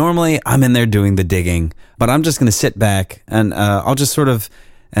know, normally I'm in there doing the digging, but I'm just going to sit back and I'll just sort of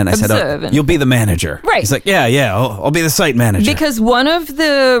And I said, you'll be the manager. Right. He's like, yeah, I'll be the site manager. Because one of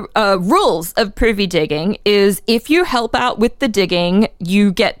the rules of privy digging is if you help out with the digging,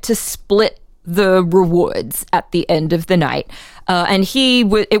 you get to split the rewards at the end of the night. And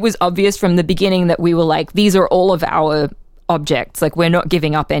it was obvious from the beginning that we were like, these are all of our objects. Like, we're not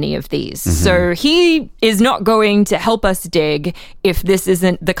giving up any of these. Mm-hmm. So he is not going to help us dig if this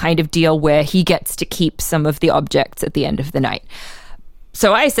isn't the kind of deal where he gets to keep some of the objects at the end of the night.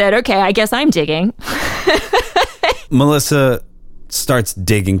 So I said, okay, I guess I'm digging. Melissa starts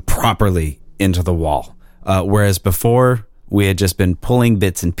digging properly into the wall. Whereas before, we had just been pulling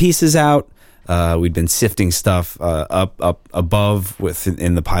bits and pieces out. We'd been sifting stuff up above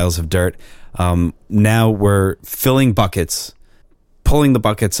in the piles of dirt. Now we're filling buckets, pulling the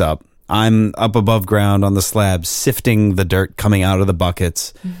buckets up. I'm up above ground on the slab, sifting the dirt coming out of the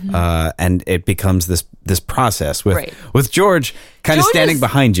buckets, and it becomes this process with George kind of standing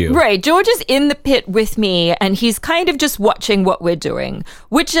behind you. Right. George is in the pit with me, and he's kind of just watching what we're doing,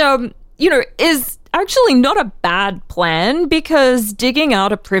 which, is actually not a bad plan, because digging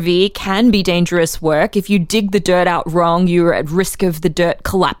out a privy can be dangerous work. If you dig the dirt out wrong, you're at risk of the dirt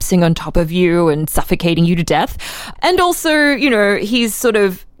collapsing on top of you and suffocating you to death. And also, he's sort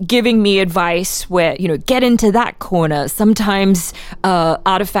of giving me advice where, get into that corner. Sometimes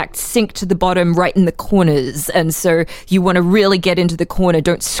artifacts sink to the bottom right in the corners. And so you want to really get into the corner.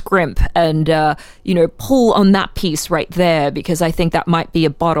 Don't scrimp and, pull on that piece right there, because I think that might be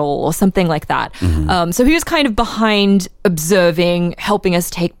a bottle or something like that. Mm-hmm. So he was kind of behind, observing, helping us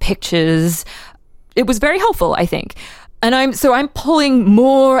take pictures. It was very helpful, I think. And I'm pulling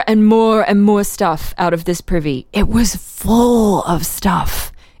more and more and more stuff out of this privy. It was full of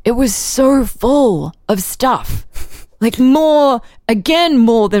stuff. It was so full of stuff. Like more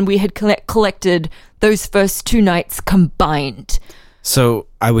than we had collected those first 2 nights combined. So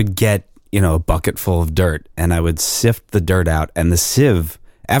I would get, a bucket full of dirt, and I would sift the dirt out, and the sieve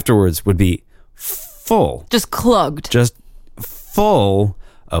afterwards would be full. Just clogged. Just full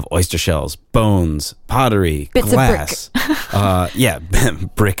of oyster shells, bones, pottery, bits glass. Of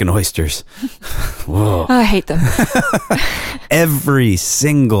brick. Brick and oysters. Whoa. I hate them. Every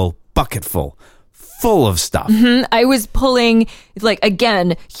single bucketful full of stuff. Mm-hmm. I was pulling,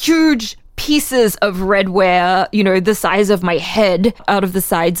 huge pieces of redware, the size of my head, out of the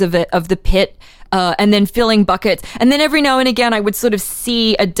sides of the pit. And then filling buckets. And then every now and again, I would sort of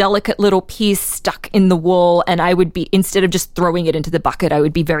see a delicate little piece stuck in the wall, and I would be, instead of just throwing it into the bucket, I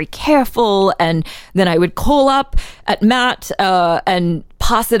would be very careful. And then I would call up at Matt and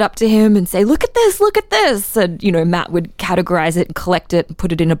pass it up to him and say, look at this. And, Matt would categorize it and collect it and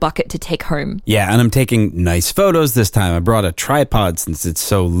put it in a bucket to take home. Yeah, and I'm taking nice photos this time. I brought a tripod since it's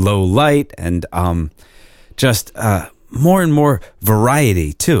so low light, and more and more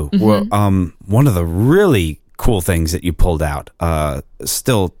variety too. Mm-hmm. One of the really cool things that you pulled out,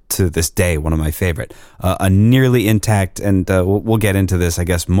 still to this day, one of my favorite, a nearly intact, and we'll get into this, I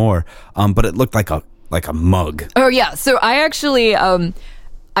guess, more. But it looked like a mug. Oh yeah. So I actually,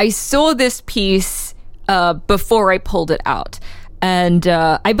 I saw this piece before I pulled it out. And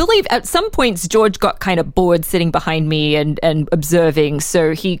I believe at some points George got kind of bored sitting behind me and observing.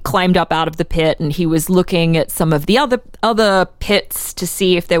 So he climbed up out of the pit, and he was looking at some of the other pits to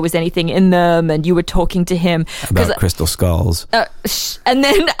see if there was anything in them. And you were talking to him about crystal skulls. And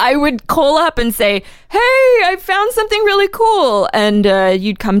then I would call up and say, "Hey, I found something really cool." And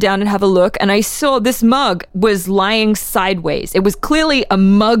you'd come down and have a look. And I saw this mug was lying sideways. It was clearly a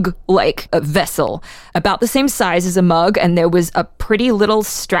mug-like vessel, about the same size as a mug, and there was a pretty little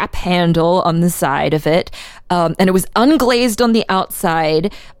strap handle on the side of it, and it was unglazed on the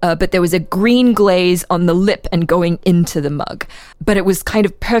outside, but there was a green glaze on the lip and going into the mug. But it was kind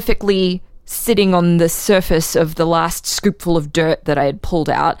of perfectly sitting on the surface of the last scoopful of dirt that I had pulled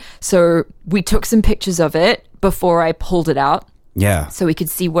out. So we took some pictures of it before I pulled it out. Yeah. So we could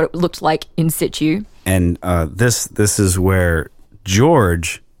see what it looked like in situ. And this is where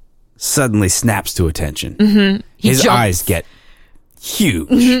George suddenly snaps to attention. Mm-hmm. His eyes get huge.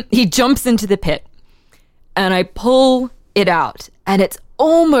 Mm-hmm. He jumps into the pit, and I pull it out, and it's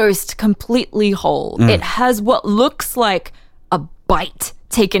almost completely whole. It has what looks like a bite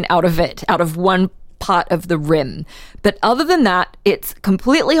taken out of it, out of one part of the rim. But other than that, it's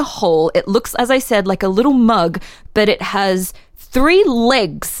completely whole. It looks, as I said, like a little mug, but it has 3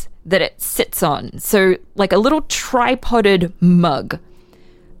 legs that it sits on. So like a little tripoded mug.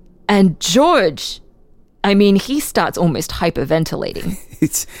 And George, he starts almost hyperventilating.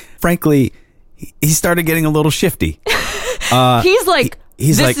 Frankly, he started getting a little shifty. He's like,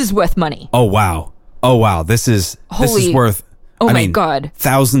 this is worth money. Oh, wow. This is worth my God.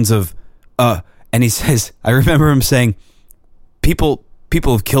 Thousands of, and he says, I remember him saying, people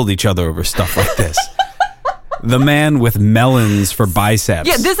have killed each other over stuff like this. The man with melons for biceps.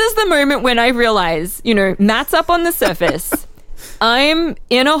 Yeah, this is the moment when I realize, Matt's up on the surface. I'm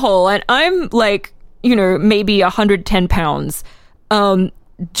in a hole, and I'm like, maybe 110 pounds.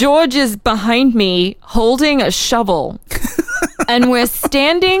 George is behind me holding a shovel, and we're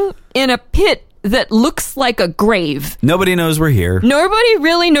standing in a pit that looks like a grave. Nobody knows we're here. Nobody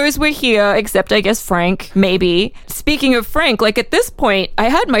really knows we're here, except I guess Frank, maybe. Speaking of Frank, like at this point, I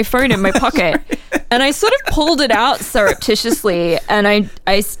had my phone in my pocket and I sort of pulled it out surreptitiously, and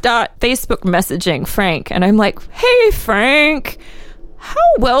I start Facebook messaging Frank, and I'm like, hey, Frank,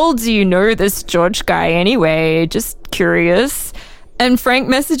 how well do you know this George guy anyway? Just curious. And Frank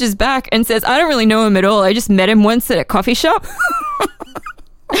messages back and says, I don't really know him at all. I just met him once at a coffee shop.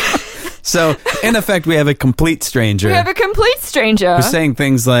 So, in effect, we have a complete stranger. Who's saying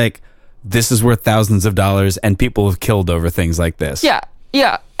things like, this is worth thousands of dollars, and people have killed over things like this. Yeah.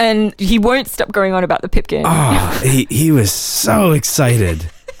 And he won't stop going on about the Pipkin. Oh, he was so excited.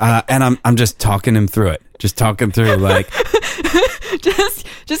 And I'm just talking him through it. Just talking through, like...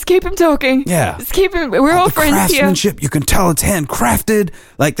 Just keep him talking. Yeah. Just keep him... We're all friends here. Craftsmanship, you can tell it's handcrafted.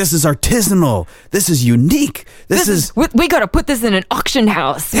 Like, this is artisanal. This is unique. This is... We got to put this in an auction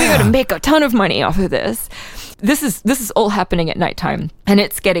house. Yeah. We got to make a ton of money off of this. This is all happening at nighttime, and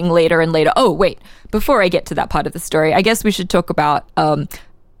it's getting later and later. Oh, wait. Before I get to that part of the story, I guess we should talk about...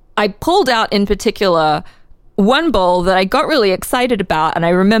 I pulled out, in particular... one bowl that I got really excited about, and I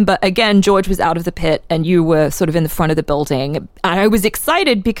remember, again, George was out of the pit and you were sort of in the front of the building, and I was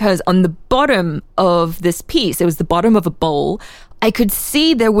excited because on the bottom of this piece, it was the bottom of a bowl, I could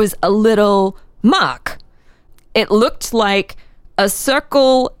see there was a little mark. It looked like a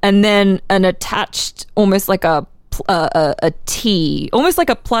circle and then an attached, almost like a T, almost like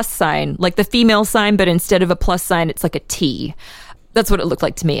a plus sign, like the female sign, but instead of a plus sign, it's like a T. That's what it looked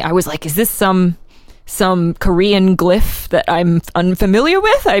like to me. I was like, is this some Korean glyph that I'm unfamiliar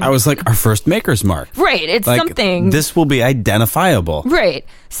with? I was like, our first maker's mark. Right, it's like, something. This will be identifiable. Right.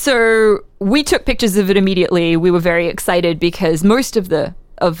 So we took pictures of it immediately. We were very excited because most of the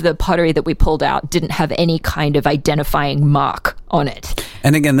pottery that we pulled out didn't have any kind of identifying mark on it.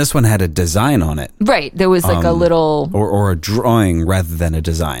 And again, this one had a design on it. Right. There was like a little... Or a drawing rather than a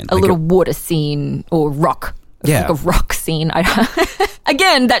design. A little water scene or rock. Yeah. Like a rock scene.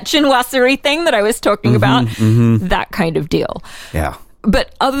 Again, that chinoiserie thing that I was talking about, that kind of deal. Yeah.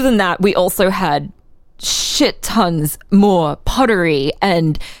 But other than that, we also had shit tons more pottery,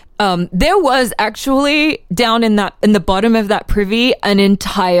 and there was actually down in the bottom of that privy an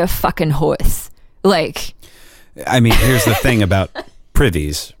entire fucking horse. Like, I mean, here's the thing about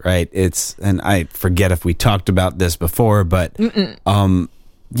privies, right? And I forget if we talked about this before, but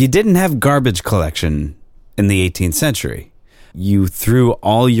you didn't have garbage collection in the 18th century. You threw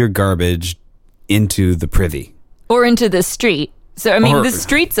all your garbage into the privy. Or into the street. So, I mean, the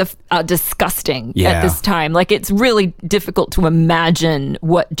streets are disgusting at this time. Like, it's really difficult to imagine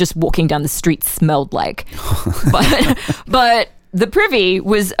what just walking down the street smelled like. But the privy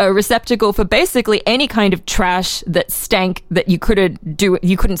was a receptacle for basically any kind of trash that stank that you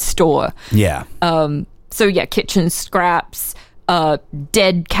couldn't store. Yeah. So, yeah, kitchen scraps,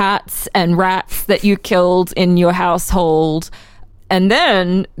 dead cats and rats that you killed in your household. And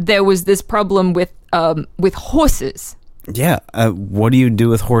then there was this problem with horses. Yeah. What do you do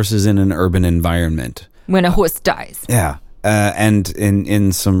with horses in an urban environment? When a horse dies. Yeah. And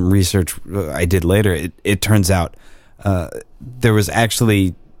in some research I did later, it turns out there was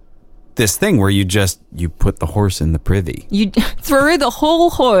actually this thing where you put the horse in the privy. You throw the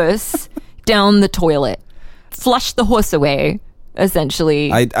whole horse down the toilet. Flush the horse away.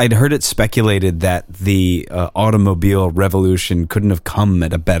 Essentially, I'd heard it speculated that the automobile revolution couldn't have come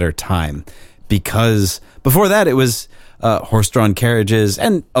at a better time, because before that it was horse-drawn carriages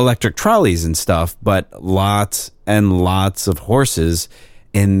and electric trolleys and stuff, but lots and lots of horses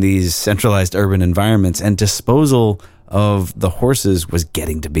in these centralized urban environments, and disposal of the horses was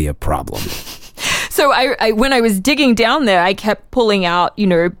getting to be a problem. So I when I was digging down there, I kept pulling out,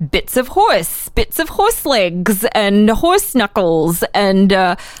 bits of horse legs and horse knuckles and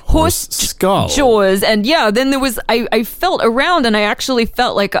horse skull jaws. And then there was, I felt around and I actually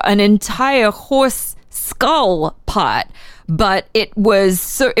felt like an entire horse skull part. But it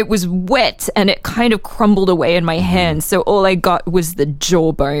was wet and it kind of crumbled away in my hand. So all I got was the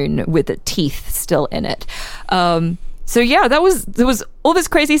jawbone with the teeth still in it. There was all this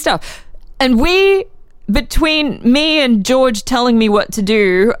crazy stuff. And we between me and George telling me what to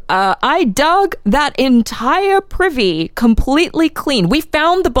do, I dug that entire privy completely clean. We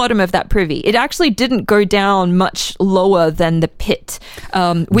found the bottom of that privy. It actually didn't go down much lower than the pit.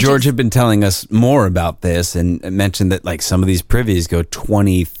 George had been telling us more about this and mentioned that like some of these privies go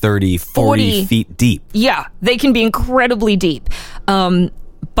 20, 30, 40 feet deep. Yeah, they can be incredibly deep.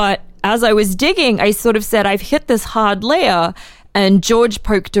 But as I was digging, I sort of said, I've hit this hard layer. And George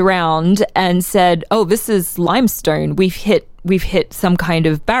poked around and said, "Oh, this is limestone. We've hit some kind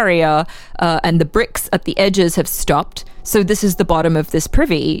of barrier, and the bricks at the edges have stopped. So this is the bottom of this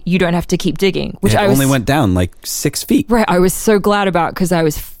privy. You don't have to keep digging." Which I only went down like 6 feet. Right. I was so glad about because I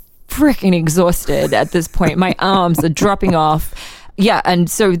was freaking exhausted at this point. My arms are dropping off. Yeah, and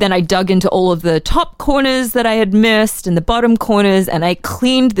so then I dug into all of the top corners that I had missed and the bottom corners, and I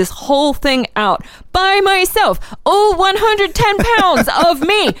cleaned this whole thing out by myself. All 110 pounds of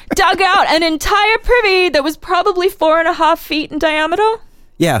me dug out an entire privy that was probably 4.5 feet in diameter.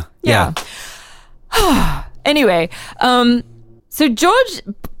 Yeah. Anyway, so George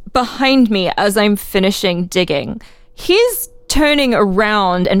behind me as I'm finishing digging, he's turning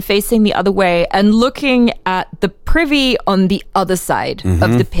around and facing the other way and looking at the privy on the other side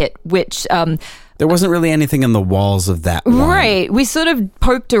of the pit, which there wasn't really anything in the walls of that one. Right. We sort of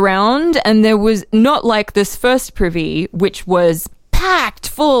poked around and there was not like this first privy, which was packed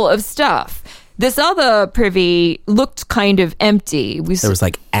full of stuff. This other privy looked kind of empty. There was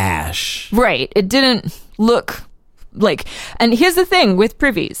like ash. Right. It didn't look like... And here's the thing with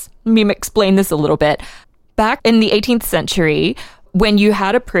privies. Let me explain this a little bit. Back in the 18th century, when you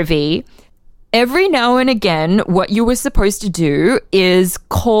had a privy, every now and again, what you were supposed to do is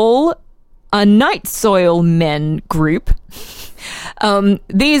call a night soil men group.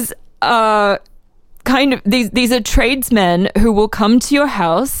 These are these are tradesmen who will come to your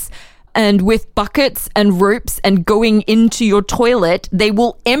house, and with buckets and ropes and going into your toilet, they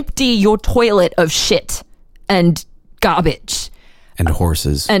will empty your toilet of shit and garbage. And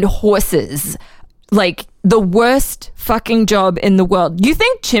horses. Like the worst fucking job in the world. You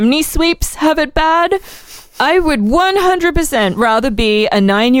think chimney sweeps have it bad? I would 100% rather be a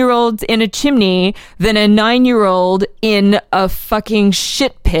 9-year-old in a chimney than a 9-year-old in a fucking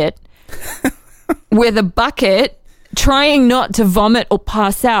shit pit with a bucket, trying not to vomit or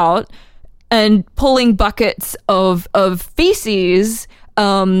pass out, and pulling buckets of feces,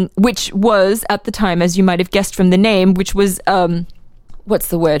 which was at the time, as you might have guessed from the name, which was what's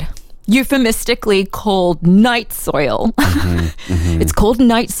the word? Euphemistically called night soil. It's called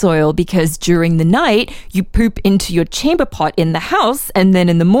night soil because during the night you poop into your chamber pot in the house, and then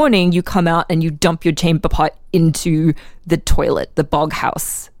in the morning you come out and you dump your chamber pot into the toilet, the bog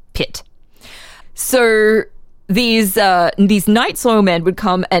house pit. So these night soil men would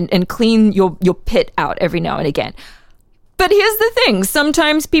come and clean your pit out every now and again. But here's the thing.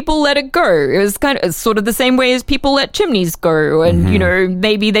 Sometimes people let it go. It was sort of the same way as people let chimneys go. And, you know,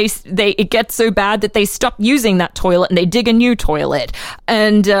 maybe it gets so bad that they stop using that toilet and they dig a new toilet.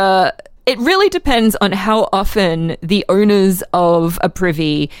 And it really depends on how often the owners of a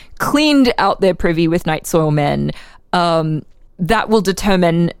privy cleaned out their privy with night soil men. That will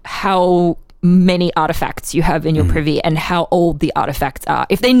determine how many artifacts you have in your privy and how old the artifacts are.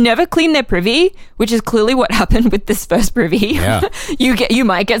 If they never clean their privy, which is clearly what happened with this first privy, you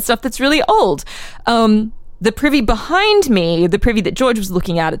might get stuff that's really old. The privy behind me, the privy that George was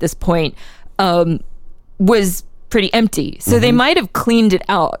looking at this point, was pretty empty. So they might have cleaned it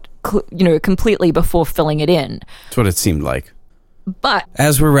out, completely before filling it in. That's what it seemed like. But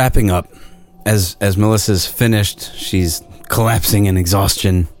as we're wrapping up, as Melissa's finished, she's collapsing in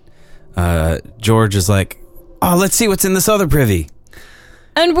exhaustion. George is like, "Oh, let's see what's in this other privy."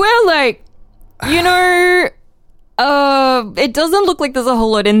 And we're like, it doesn't look like there's a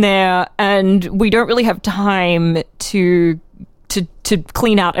whole lot in there, and we don't really have time to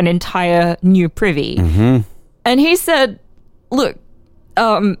clean out an entire new privy. And he said, "Look,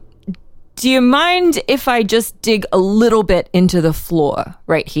 do you mind if I just dig a little bit into the floor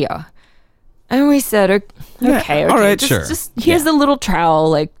right here?" And we said, okay. All right, sure. Just here's a little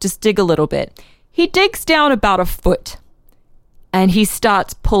trowel, just dig a little bit. He digs down about a foot, and he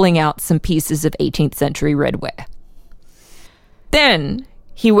starts pulling out some pieces of 18th century redware. Then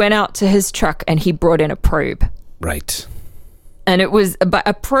he went out to his truck and he brought in a probe. Right. And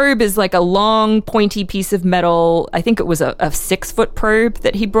a probe is like a long, pointy piece of metal. I think it was a 6-foot probe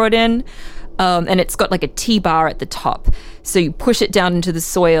that he brought in. And it's got like a T-bar at the top. So you push it down into the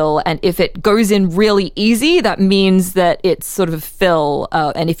soil, and if it goes in really easy, that means that it's sort of fill.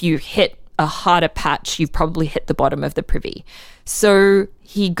 And if you hit a harder patch, you've probably hit the bottom of the privy. So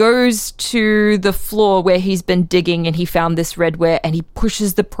he goes to the floor where he's been digging and he found this redware and he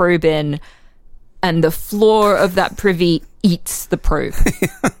pushes the probe in and the floor of that privy eats the probe.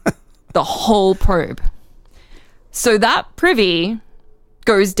 The whole probe. So that privy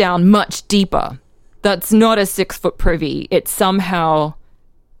goes down much deeper. That's not a 6-foot privy. It's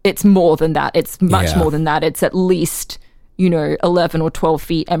more than that. It's much more than that. It's at least, 11 or 12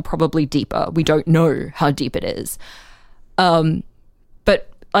 feet and probably deeper. We don't know how deep it is. But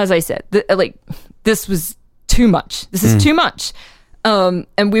as I said, this was too much. This is too much. And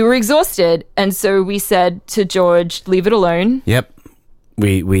we were exhausted. And so we said to George, leave it alone. Yep.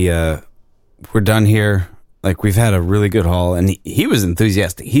 We're done here. Like, we've had a really good haul. And he was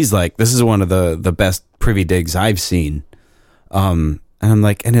enthusiastic. He's like, this is one of the best privy digs I've seen. And I'm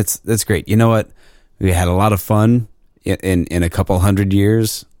like, and that's great. You know what? We had a lot of fun in a couple hundred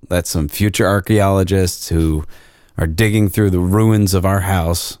years. Let some future archaeologists who are digging through the ruins of our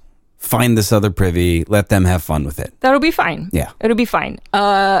house find this other privy, let them have fun with it. That'll be fine. Yeah. It'll be fine.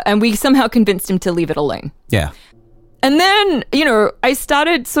 And we somehow convinced him to leave it alone. Yeah. And then, I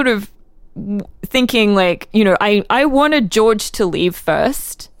started sort of thinking I wanted George to leave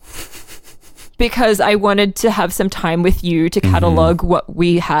first because I wanted to have some time with you to catalog what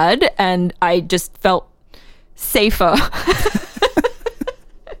we had, and I just felt safer.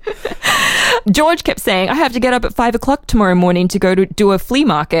 George kept saying, I have to get up at 5 o'clock tomorrow morning to go to do a flea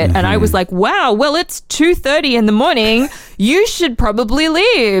market. And I was like, wow, well, it's 2:30 in the morning. You should probably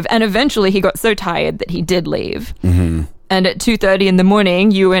leave. And eventually he got so tired that he did leave. And at 2:30 in the morning,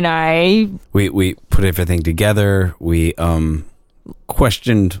 you and I... We put everything together. We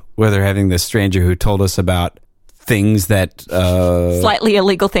questioned whether having this stranger who told us about things that... slightly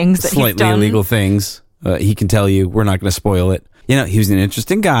illegal things that he's done. Slightly illegal things. He can tell you. We're not going to spoil it. He was an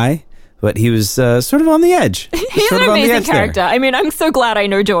interesting guy, but he was sort of on the edge. He's an amazing character. I mean, I'm so glad I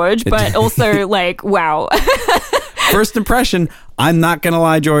know George, but also wow. First impression, I'm not going to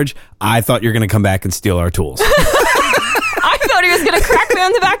lie, George. I thought you were going to come back and steal our tools. I thought he was going to crack me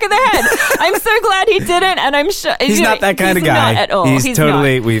on the back of the head. I'm so glad he didn't, and I'm sure he's not that kind of guy. Not at all. He's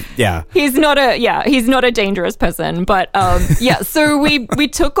totally not. He's not a dangerous person, but so we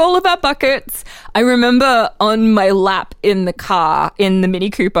took all of our buckets. I remember on my lap in the car in the Mini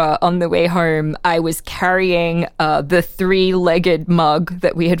Cooper on the way home, I was carrying the 3-legged mug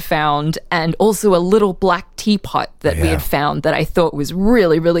that we had found and also a little black teapot that we had found that I thought was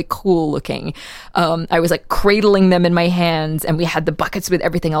really, really cool looking. I was like cradling them in my hands, and we had the buckets with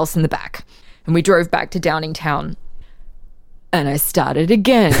everything else in the back. And we drove back to Downingtown. And I started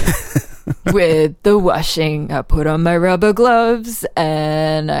again with the washing. I put on my rubber gloves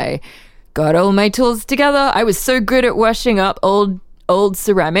and I got all my tools together. I was so good at washing up old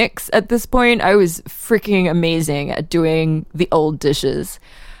ceramics at this point. I was freaking amazing at doing the old dishes.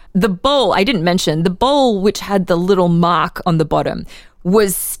 The bowl, I didn't mention, the bowl which had the little mark on the bottom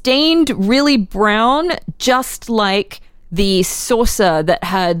was stained really brown, just like the saucer that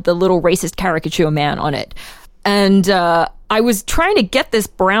had the little racist caricature man on it. And I was trying to get this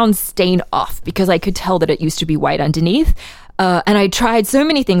brown stain off because I could tell that it used to be white underneath. And I tried so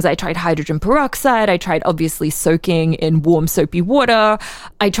many things. I tried hydrogen peroxide. I tried obviously soaking in warm soapy water.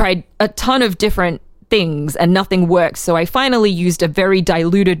 I tried a ton of different things and nothing worked. So I finally used a very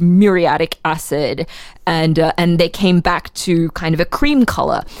diluted muriatic acid, and they came back to kind of a cream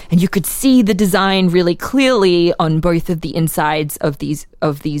color. And you could see the design really clearly on both of the insides of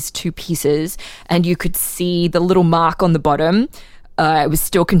these two pieces, and you could see the little mark on the bottom. I was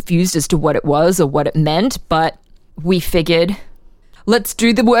still confused as to what it was or what it meant, but we figured, let's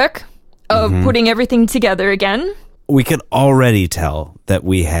do the work of putting everything together again. We could already tell that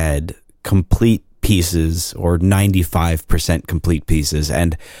we had complete pieces or 95% complete pieces.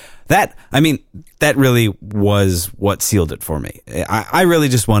 And that really was what sealed it for me. I really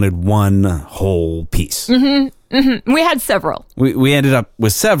just wanted one whole piece. We had several. We ended up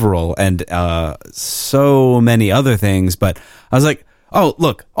with several and so many other things. But I was like, oh,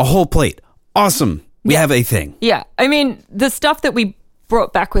 look, a whole plate. Awesome. We have a thing. Yeah. I mean, the stuff that we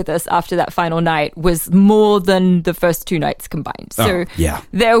brought back with us after that final night was more than the first 2 nights combined. So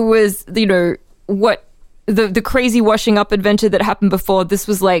there was, what the crazy washing up adventure that happened before, this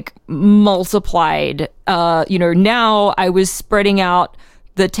was like multiplied. Now I was spreading out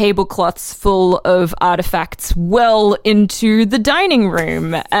the tablecloths full of artifacts well into the dining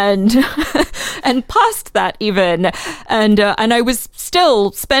room and and past that even. And I was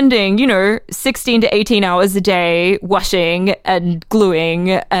still spending, 16 to 18 hours a day washing and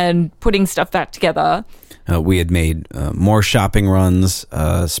gluing and putting stuff back together. We had made more shopping runs,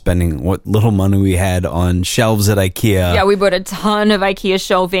 spending what little money we had on shelves at IKEA. Yeah, we bought a ton of IKEA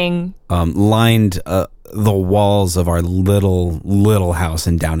shelving. Lined the walls of our little house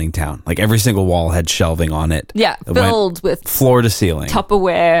in Downingtown. Like every single wall had shelving on it. Yeah, filled with floor to ceiling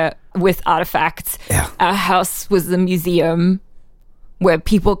Tupperware with artifacts. Yeah. Our house was a museum where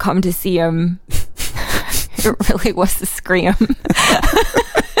people come to see them. It really was a scream.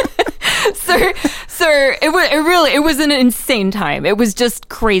 So it was an insane time. It was just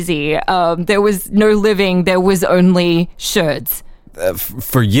crazy. There was no living. There was only sherds.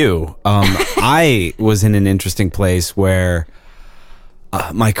 For you, I was in an interesting place where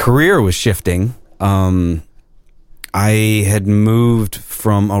my career was shifting. I had moved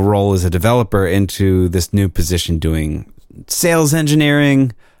from a role as a developer into this new position doing sales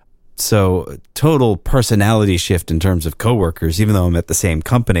engineering. So total personality shift in terms of coworkers, even though I'm at the same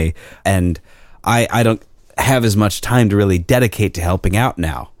company. And I don't have as much time to really dedicate to helping out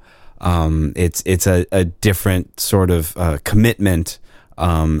now. It's a different sort of commitment,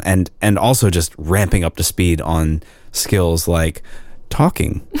 and also just ramping up to speed on skills like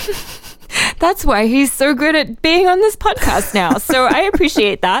talking. That's why he's so good at being on this podcast now. So I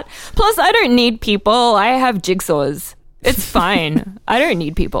appreciate that. Plus, I don't need people. I have jigsaws. It's fine. I don't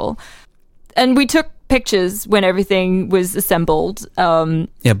need people. And we took pictures when everything was assembled.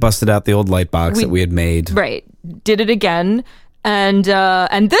 Busted out the old light box that we had made. Right. Did it again. And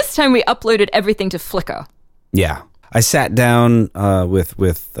this time we uploaded everything to Flickr. Yeah. I sat down with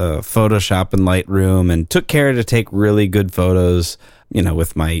Photoshop and Lightroom and took care to take really good photos,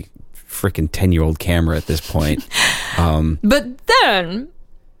 with my freaking 10-year-old camera at this point. But then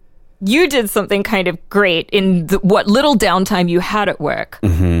you did something kind of great in what little downtime you had at work.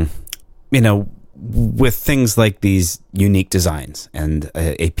 Mm-hmm. With things like these unique designs and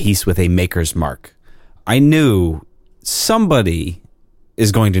a piece with a maker's mark, I knew somebody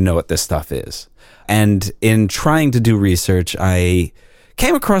is going to know what this stuff is. And in trying to do research, I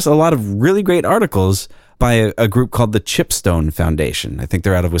came across a lot of really great articles by a group called the Chipstone Foundation. I think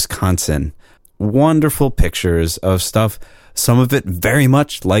they're out of Wisconsin. Wonderful pictures of stuff, some of it very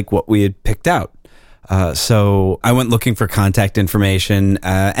much like what we had picked out. So I went looking for contact information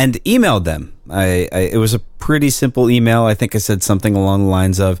and emailed them. It was a pretty simple email. I think I said something along the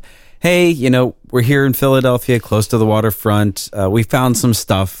lines of, hey, we're here in Philadelphia, close to the waterfront. We found some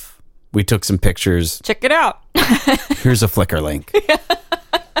stuff. We took some pictures. Check it out. Here's a Flickr link.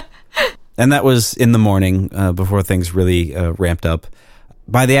 And that was in the morning before things really ramped up.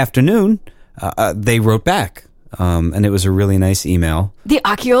 By the afternoon, they wrote back. And it was a really nice email. The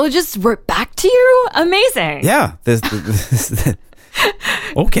archaeologists wrote back to you? Amazing. Yeah.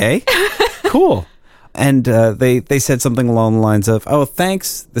 Okay. Cool. And they said something along the lines of, oh,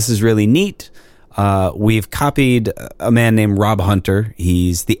 thanks. This is really neat. We've copied a man named Rob Hunter.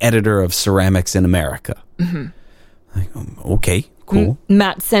 He's the editor of Ceramics in America. Mm-hmm. Okay, cool.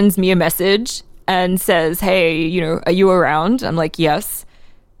 Matt sends me a message and says, hey, are you around? I'm like, yes.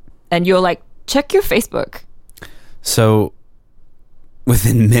 And you're like, check your Facebook. So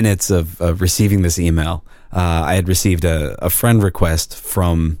within minutes of receiving this email, I had received a friend request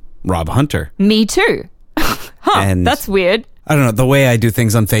from Rob Hunter. Me too. And that's weird. I don't know. The way I do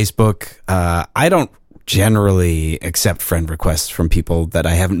things on Facebook, I don't generally accept friend requests from people that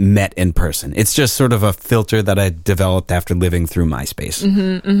I haven't met in person. It's just sort of a filter that I developed after living through MySpace.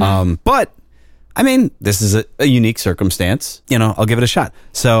 Mm-hmm, mm-hmm. But I mean, this is a unique circumstance. I'll give it a shot.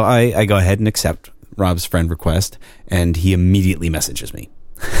 So I go ahead and accept Rob's friend request, and he immediately messages me.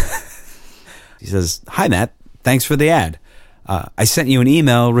 He says, hi, Matt. Thanks for the ad. I sent you an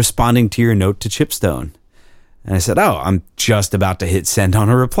email responding to your note to Chipstone. And I said, oh, I'm just about to hit send on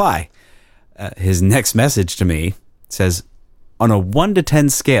a reply. His next message to me says, on a 1 to 10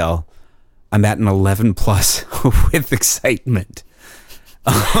 scale, I'm at an 11 plus with excitement.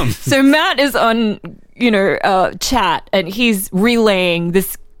 So Matt is on, chat, and he's relaying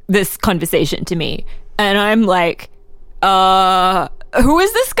this conversation to me, and I'm like, who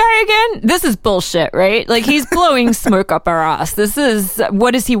is this guy again? This is bullshit, right? Like, he's blowing smoke up our ass.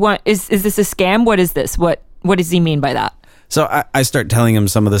 What does he want? Is this a scam? What is this? What does he mean by that? So I start telling him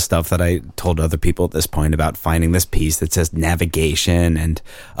some of the stuff that I told other people at this point about finding this piece that says navigation, and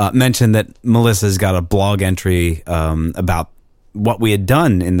mentioned that Melissa's got a blog entry about what we had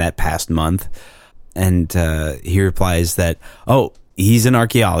done in that past month. And he replies that, oh, he's an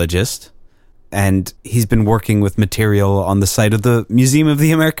archaeologist, and he's been working with material on the site of the Museum of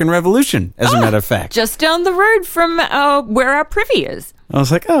the American Revolution, as a matter of fact. Just down the road from where our privy is. I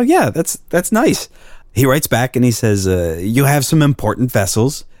was like, oh, yeah, that's nice. He writes back and he says, you have some important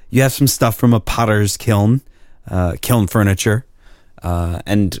vessels. You have some stuff from a potter's kiln furniture.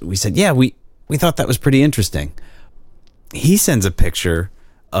 And we said, yeah, we thought that was pretty interesting. He sends a picture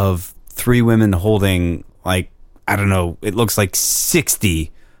of 3 women holding, like, I don't know, it looks like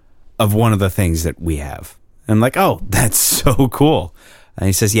 60 of one of the things that we have. And I'm like, oh, that's so cool. And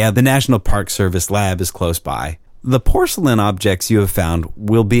he says, yeah, the National Park Service lab is close by. The porcelain objects you have found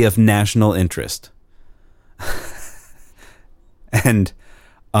will be of national interest. And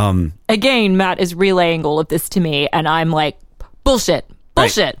again, Matt is relaying all of this to me, and I'm like, bullshit.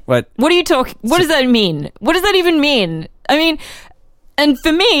 Right. What are you talking? What does that mean? What does that even mean? I mean, and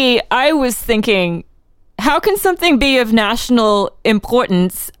for me, I was thinking, how can something be of national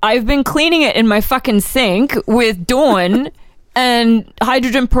importance? I've been cleaning it in my fucking sink with Dawn and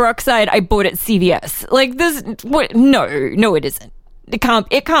hydrogen peroxide I bought at CVS. Like this, what? No, it isn't. It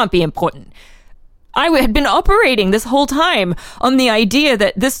can't be important. I had been operating this whole time on the idea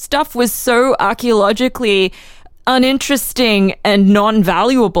that this stuff was so archaeologically uninteresting and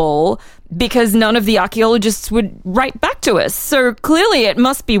non-valuable because none of the archaeologists would write back to us. So clearly it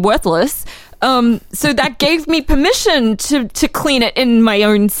must be worthless. So that gave me permission to clean it in my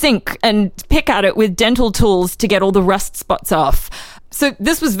own sink and pick at it with dental tools to get all the rust spots off. So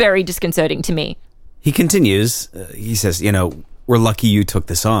this was very disconcerting to me. He continues, he says, we're lucky you took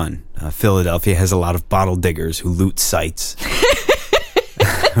this on. Philadelphia has a lot of bottle diggers who loot sites.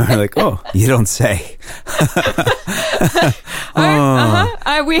 We're like, oh, you don't say.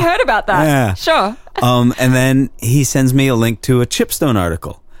 We heard about that. Yeah. Sure. And then he sends me a link to a Chipstone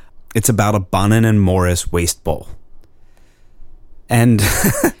article. It's about a Bonin and Morris waste bowl. And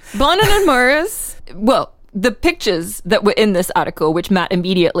Bonin and Morris, well, the pictures that were in this article, which Matt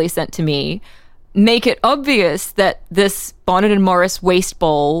immediately sent to me, make it obvious that this Bonin and Morris waste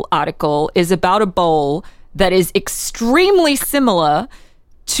bowl article is about a bowl that is extremely similar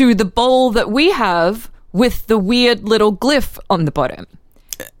to the bowl that we have with the weird little glyph on the bottom.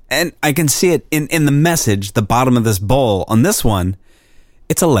 And I can see it in the message, the bottom of this bowl. On this one,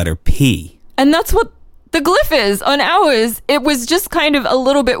 it's a letter P. And that's what the glyph is. On ours, it was just kind of a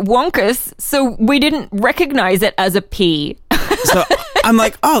little bit wonkus, so we didn't recognize it as a P. So I'm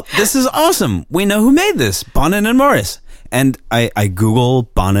like, oh, this is awesome. We know who made this, Bonin and Morris. And I Google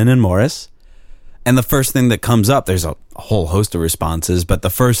Bonin and Morris, and the first thing that comes up, there's a whole host of responses, but the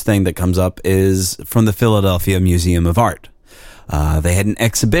first thing that comes up is from the Philadelphia Museum of Art. They had an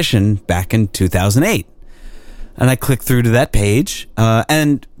exhibition back in 2008. And I click through to that page,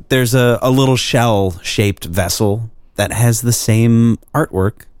 and there's a little shell-shaped vessel that has the same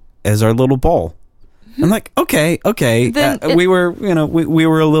artwork as our little bowl. I'm like, okay. We were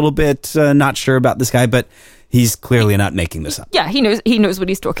a little bit not sure about this guy, but he's clearly not making this up. Yeah, he knows what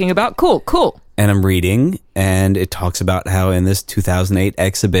he's talking about. Cool. And I'm reading, and it talks about how in this 2008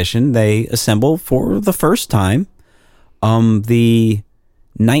 exhibition, they assemble for the first time the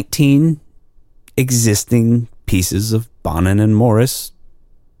 19 existing pieces of Bonin and Morris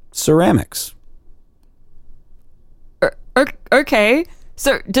ceramics. Okay,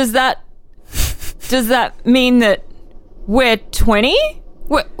 so does that mean that we're 20?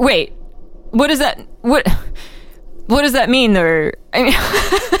 Wait, what does that mean though? I mean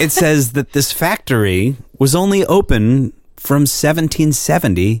It says that this factory was only open from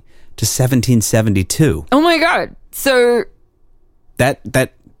 1770 to 1772. Oh my god. So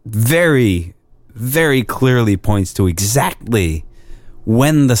that very, very clearly points to exactly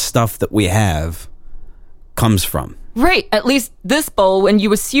when the stuff that we have comes from. Right, at least this bowl, when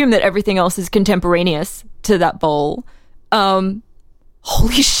you assume that everything else is contemporaneous to that bowl.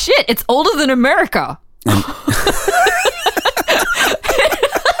 Holy shit, it's older than America.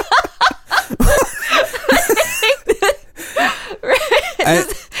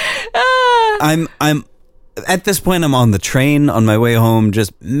 I'm at this point, I'm on the train on my way home,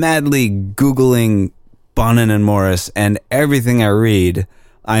 just madly Googling Bonin and Morris, and everything I read,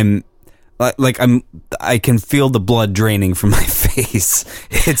 I can feel the blood draining from my face.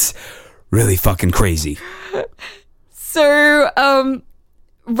 It's really fucking crazy. So,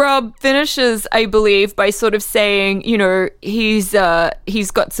 Rob finishes, I believe, by sort of saying, he's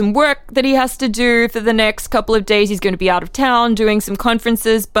got some work that he has to do for the next couple of days. He's going to be out of town doing some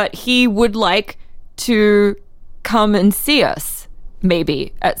conferences, but he would like to come and see us,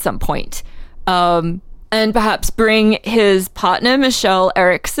 maybe at some point. And perhaps bring his partner, Michelle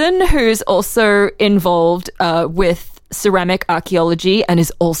Erickson, who's also involved with ceramic archaeology and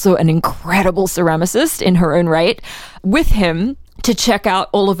is also an incredible ceramicist in her own right, with him to check out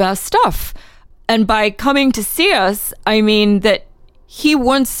all of our stuff. And by coming to see us, I mean that he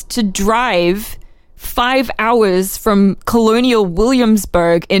wants to drive 5 hours from Colonial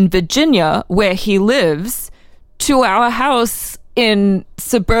Williamsburg in Virginia, where he lives, to our house in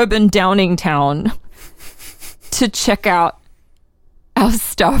suburban Downingtown to check out our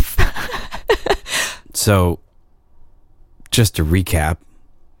stuff. So, just to recap,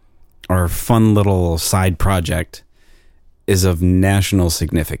 our fun little side project is of national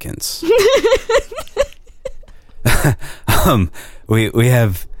significance. We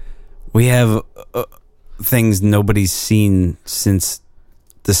have things nobody's seen since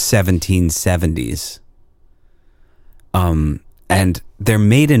the 1770s. And they're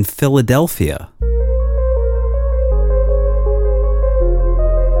made in Philadelphia.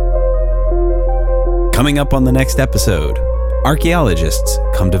 Coming up on the next episode, archaeologists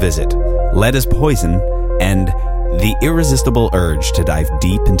come to visit, lead as poison, and the irresistible urge to dive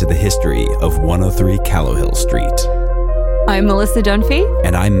deep into the history of 103 Callowhill Street. I'm Melissa Dunphy.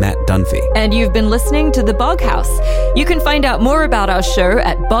 And I'm Matt Dunphy. And you've been listening to The Bog House. You can find out more about our show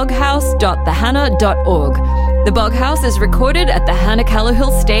at boghouse.thehannah.org. The Bog House is recorded at the Hannah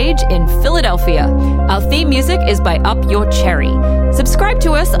Callowhill stage in Philadelphia. Our theme music is by Up Your Cherry. Subscribe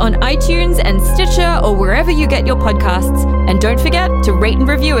to us on iTunes and Stitcher or wherever you get your podcasts. And don't forget to rate and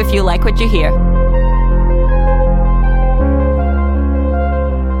review if you like what you hear.